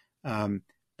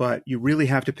 But you really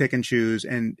have to pick and choose.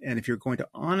 And if you're going to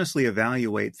honestly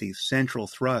evaluate the central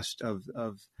thrust of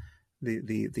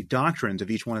the doctrines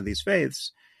of each one of these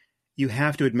faiths, you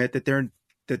have to admit that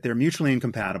they're mutually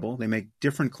incompatible. They make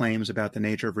different claims about the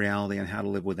nature of reality and how to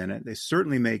live within it. They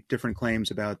certainly make different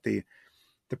claims about the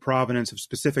provenance of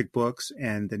specific books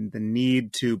and the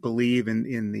need to believe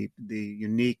in the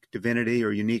unique divinity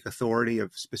or unique authority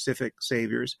of specific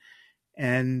saviors.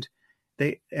 And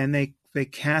they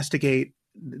castigate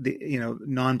the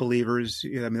non-believers.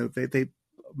 I mean, they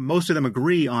most of them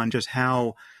agree on just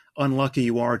how unlucky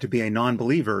you are to be a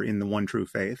non-believer in the one true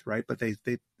faith, right? But they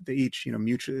each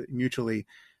mutually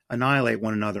annihilate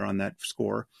one another on that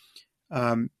score,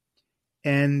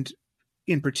 and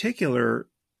in particular,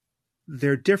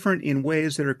 they're different in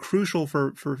ways that are crucial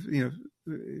for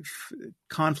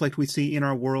conflict we see in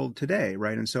our world today,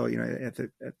 right? And so at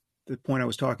the point I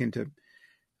was talking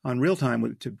on Real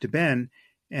Time to Ben,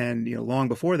 and long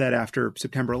before that, after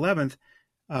September 11th,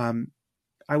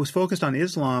 I was focused on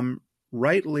Islam,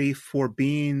 rightly for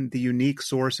being the unique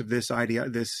source of this idea,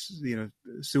 this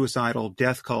suicidal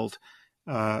death cult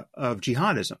of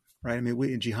jihadism, right? I mean,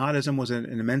 jihadism was an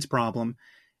immense problem.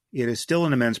 It is still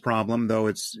an immense problem, though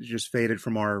it's just faded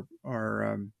from our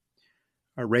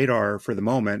radar for the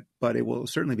moment. But it will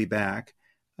certainly be back.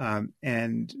 But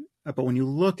when you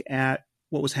look at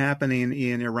what was happening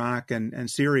in Iraq and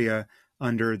Syria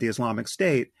under the Islamic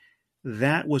State,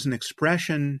 that was an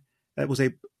expression. That was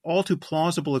a all too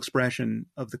plausible expression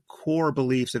of the core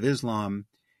beliefs of Islam,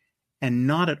 and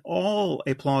not at all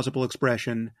a plausible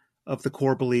expression of the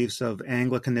core beliefs of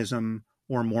Anglicanism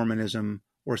or Mormonism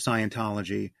or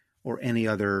Scientology or any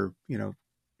other,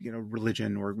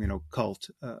 religion or, cult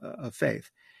of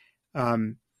faith.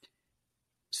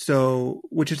 So,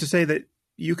 which is to say that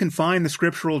you can find the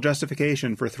scriptural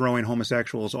justification for throwing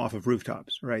homosexuals off of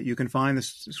rooftops, right? You can find the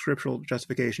scriptural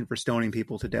justification for stoning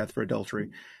people to death for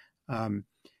adultery.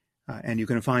 And you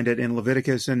can find it in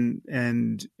Leviticus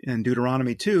and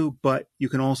Deuteronomy too, but you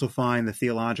can also find the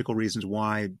theological reasons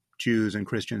why Jews and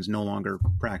Christians no longer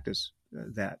practice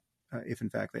that, if in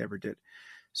fact they ever did.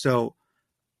 So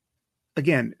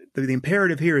again, the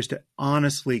imperative here is to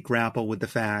honestly grapple with the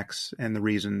facts and the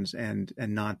reasons, and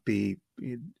not be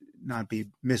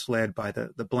misled by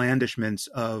the blandishments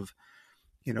of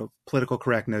political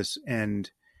correctness and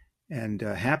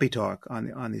happy talk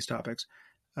on these topics.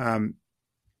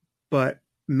 But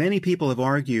many people have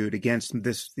argued against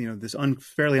this, this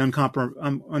fairly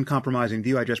uncompromising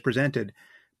view I just presented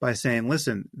by saying,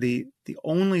 listen, the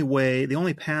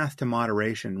only path to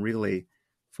moderation really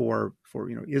for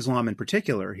Islam in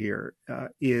particular here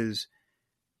is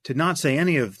to not say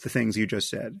any of the things you just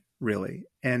said, really,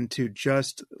 and to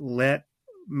just let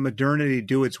modernity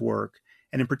do its work.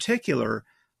 And in particular,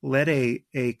 let a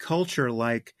culture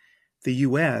like the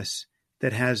U.S.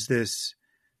 that has this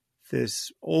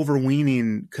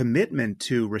overweening commitment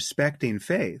to respecting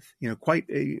faith,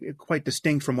 quite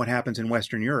distinct from what happens in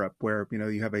Western Europe, where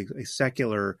you have a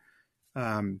secular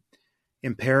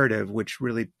imperative which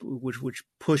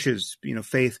pushes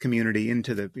faith community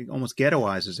into almost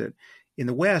ghettoizes it. In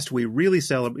the West, we really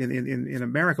celebrate. In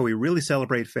America, we really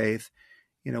celebrate faith.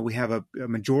 We have a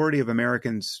majority of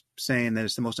Americans saying that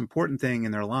it's the most important thing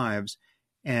in their lives,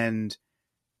 and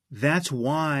that's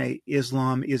why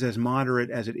Islam is as moderate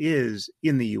as it is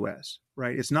in the U.S.,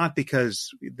 right? It's not because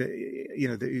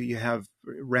you have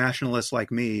rationalists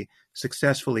like me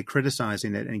successfully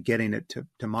criticizing it and getting it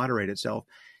to moderate itself.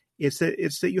 It's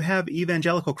that you have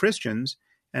evangelical Christians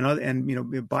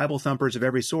and Bible thumpers of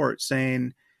every sort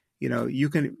saying,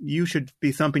 you should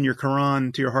be thumping your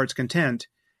Quran to your heart's content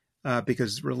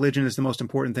because religion is the most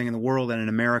important thing in the world, and in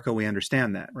America we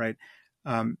understand that, right?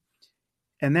 And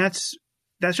that's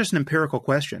just an empirical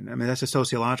question. I mean, that's a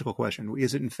sociological question.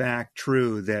 Is it in fact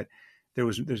true that there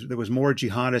was more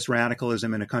jihadist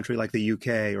radicalism in a country like the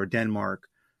UK or Denmark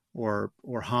or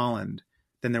Holland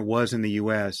than there was in the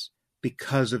US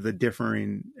because of the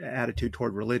differing attitude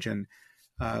toward religion?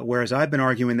 Whereas I've been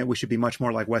arguing that we should be much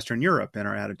more like Western Europe in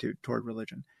our attitude toward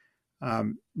religion.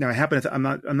 Now,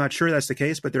 I'm not sure that's the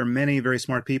case, but there are many very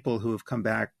smart people who have come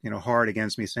back, hard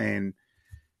against me, saying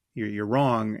you're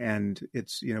wrong. And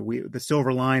it's, the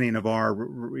silver lining of our,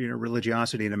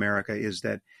 religiosity in America is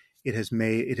that it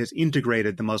has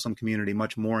integrated the Muslim community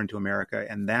much more into America,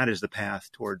 and that is the path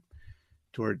toward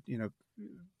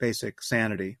basic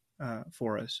sanity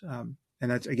for us. And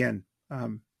that's, again,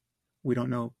 we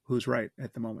don't know who's right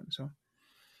at the moment. So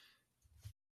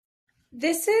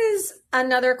this is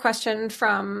another question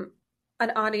from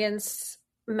an audience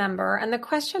member. And the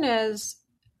question is,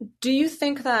 do you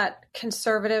think that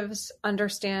conservatives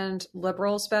understand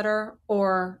liberals better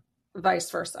or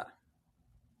vice versa?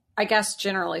 I guess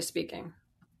generally speaking.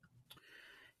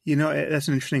 That's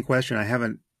an interesting question. I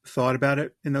haven't thought about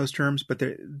it in those terms, but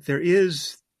there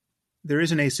is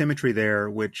an asymmetry there,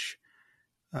 which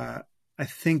I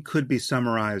think could be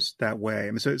summarized that way.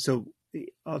 I mean, so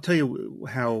I'll tell you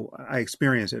how I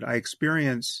experience it. I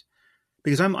experience,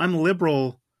 because I'm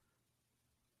liberal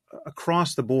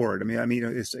across the board. I mean,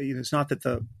 it's not that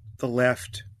the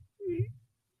left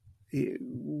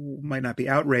might not be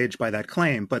outraged by that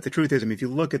claim, but the truth is, I mean, if you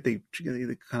look at the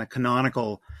kind of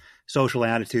canonical social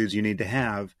attitudes you need to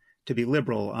have to be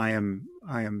liberal, I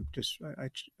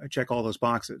check all those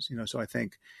boxes. So I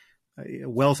think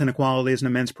wealth inequality is an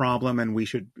immense problem, and we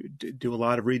should do a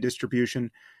lot of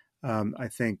redistribution. I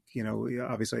think,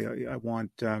 obviously I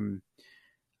want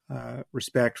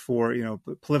respect for,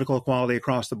 political equality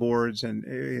across the boards. And,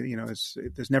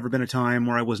 there's never been a time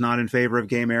where I was not in favor of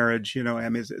gay marriage. I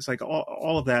mean, it's like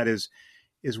all of that is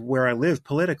where I live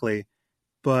politically.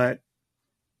 But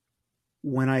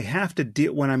when I have to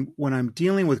when I'm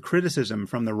dealing with criticism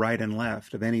from the right and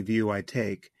left of any view I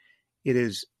take, it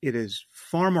is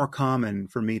far more common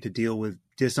for me to deal with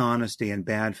dishonesty and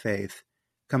bad faith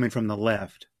coming from the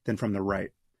left than from the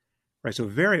right. Right. So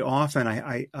very often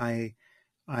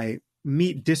I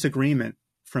meet disagreement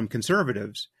from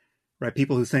conservatives, right?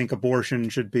 People who think abortion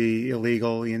should be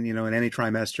illegal in any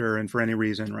trimester and for any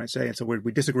reason, right? And so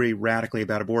we disagree radically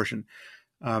about abortion.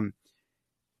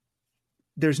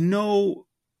 There's no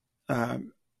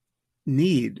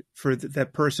need for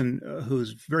that person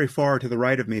who's very far to the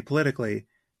right of me politically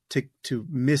to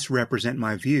misrepresent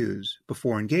my views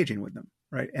before engaging with them,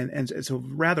 right? And so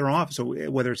rather often, so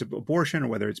whether it's abortion or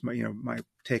whether it's my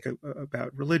take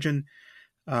about religion,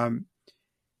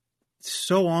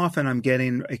 so often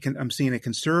I'm seeing a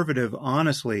conservative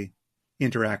honestly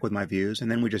interact with my views,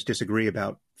 and then we just disagree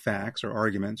about facts or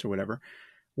arguments or whatever.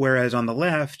 Whereas on the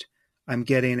left, I'm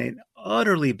getting an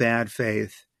utterly bad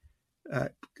faith,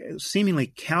 seemingly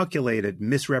calculated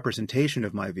misrepresentation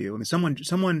of my view. I mean,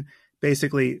 someone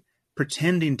basically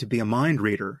pretending to be a mind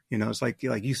reader. It's like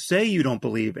you say you don't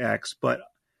believe X, but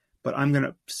I'm going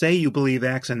to say you believe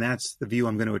X, and that's the view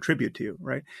I'm going to attribute to you,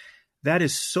 right? That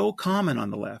is so common on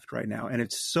the left right now, and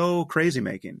it's so crazy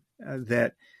making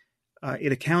that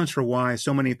it accounts for why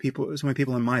so many people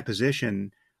in my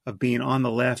position of being on the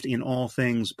left in all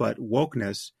things but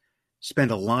wokeness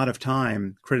spend a lot of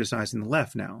time criticizing the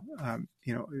left now.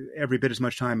 Every bit as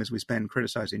much time as we spend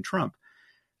criticizing Trump.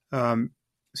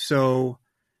 So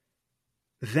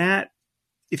that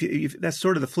if that's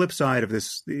sort of the flip side of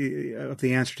this, of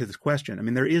the answer to this question. I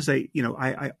mean, there is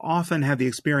I often have the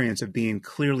experience of being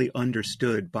clearly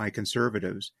understood by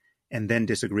conservatives and then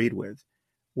disagreed with,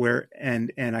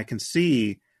 and I can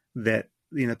see that,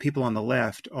 people on the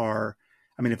left are,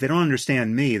 I mean, if they don't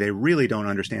understand me, they really don't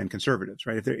understand conservatives,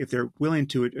 right? If they're willing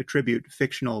to attribute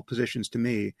fictional positions to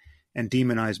me and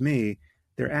demonize me,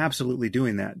 they're absolutely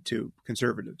doing that to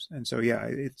conservatives. And so, yeah,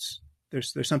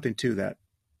 there's something to that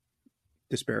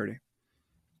disparity.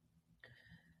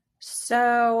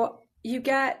 So you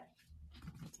get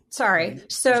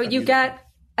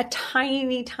a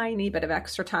tiny bit of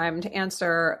extra time to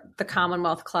answer the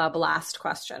Commonwealth Club last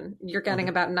question. You're getting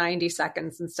about 90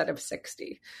 seconds instead of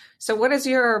 60. So what is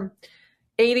your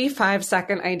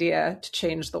 85-second idea to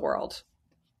change the world?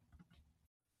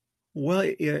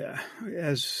 Well,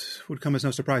 as would come as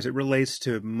no surprise, it relates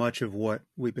to much of what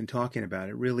we've been talking about.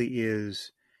 It really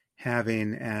is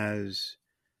having as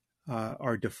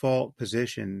our default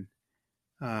position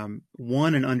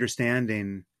One, an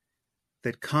understanding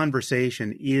that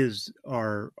conversation is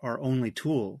our only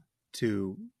tool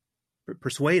to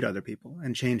persuade other people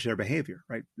and change their behavior,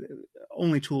 right?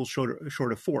 Only tool short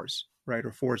of force, right?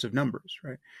 Or force of numbers,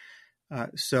 right?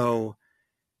 So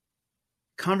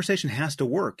conversation has to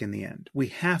work in the end. We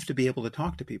have to be able to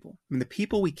talk to people. I mean, the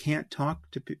people we can't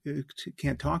talk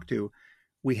to,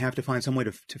 we have to find some way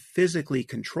to physically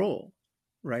control,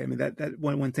 right? I mean, that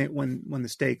when the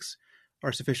stakes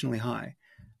are sufficiently high.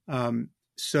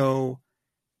 So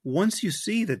once you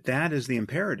see that is the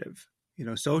imperative,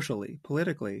 socially,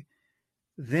 politically,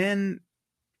 then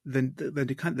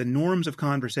the norms of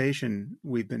conversation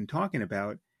we've been talking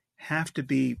about have to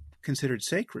be considered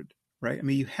sacred, right? I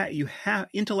mean, you have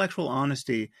intellectual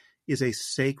honesty is a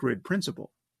sacred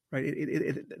principle, right?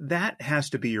 That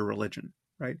has to be your religion,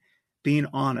 right? Being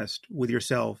honest with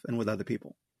yourself and with other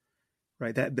people,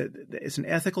 right? That it's an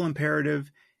ethical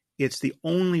imperative. It's the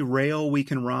only rail we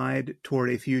can ride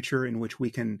toward a future in which we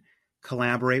can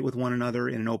collaborate with one another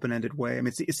in an open-ended way. I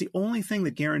mean, it's the only thing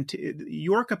that guarantees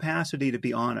your capacity to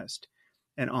be honest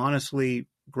and honestly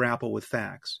grapple with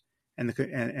facts and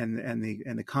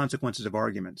the consequences of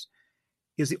arguments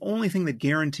is the only thing that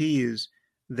guarantees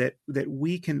that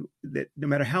no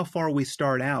matter how far we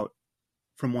start out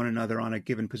from one another on a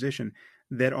given position,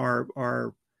 that our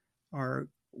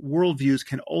worldviews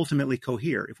can ultimately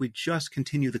cohere if we just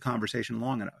continue the conversation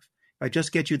long enough. If I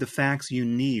just get you the facts you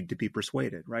need to be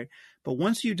persuaded, right? But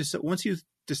once you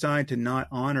decide to not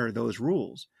honor those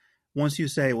rules, once you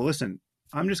say, well, listen,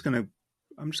 I'm just going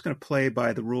to play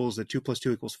by the rules that 2 +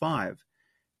 2 = 5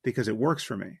 because it works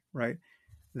for me, right?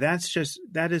 That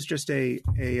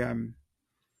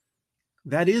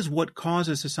is what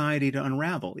causes society to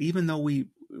unravel, even though we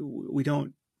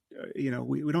don't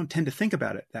tend to think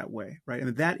about it that way, right? I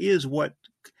mean, that is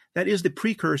the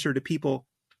precursor to people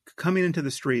coming into the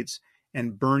streets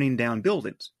and burning down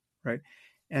buildings, right?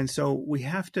 And so we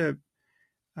have to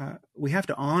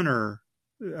honor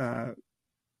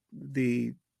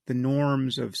the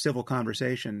norms of civil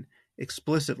conversation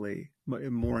explicitly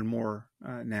more and more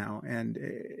now,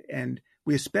 and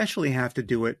we especially have to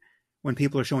do it when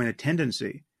people are showing a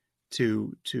tendency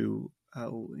to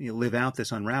live out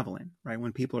this unraveling, right?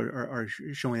 When people are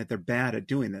showing that they're bad at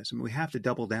doing this, I mean, we have to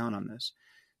double down on this.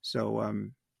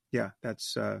 So,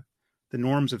 that's the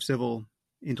norms of civil,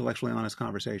 intellectually honest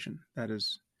conversation. That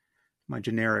is my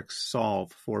generic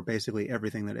solve for basically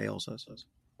everything that ails us.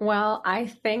 Well, I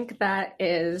think that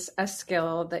is a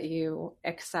skill that you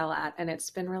excel at, and it's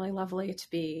been really lovely to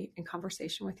be in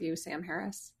conversation with you, Sam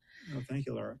Harris. Oh, thank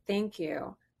you, Laura. Thank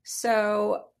you.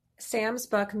 So Sam's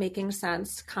book, Making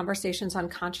Sense: Conversations on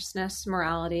Consciousness,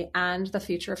 Morality, and the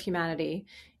Future of Humanity,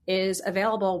 is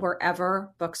available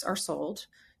wherever books are sold.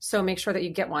 So make sure that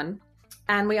you get one.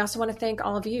 And we also want to thank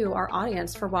all of you, our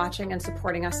audience, for watching and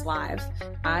supporting us live.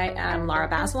 I am Laura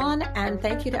Bazelon, and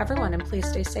thank you to everyone, and please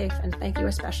stay safe. And thank you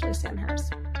especially, Sam Harris.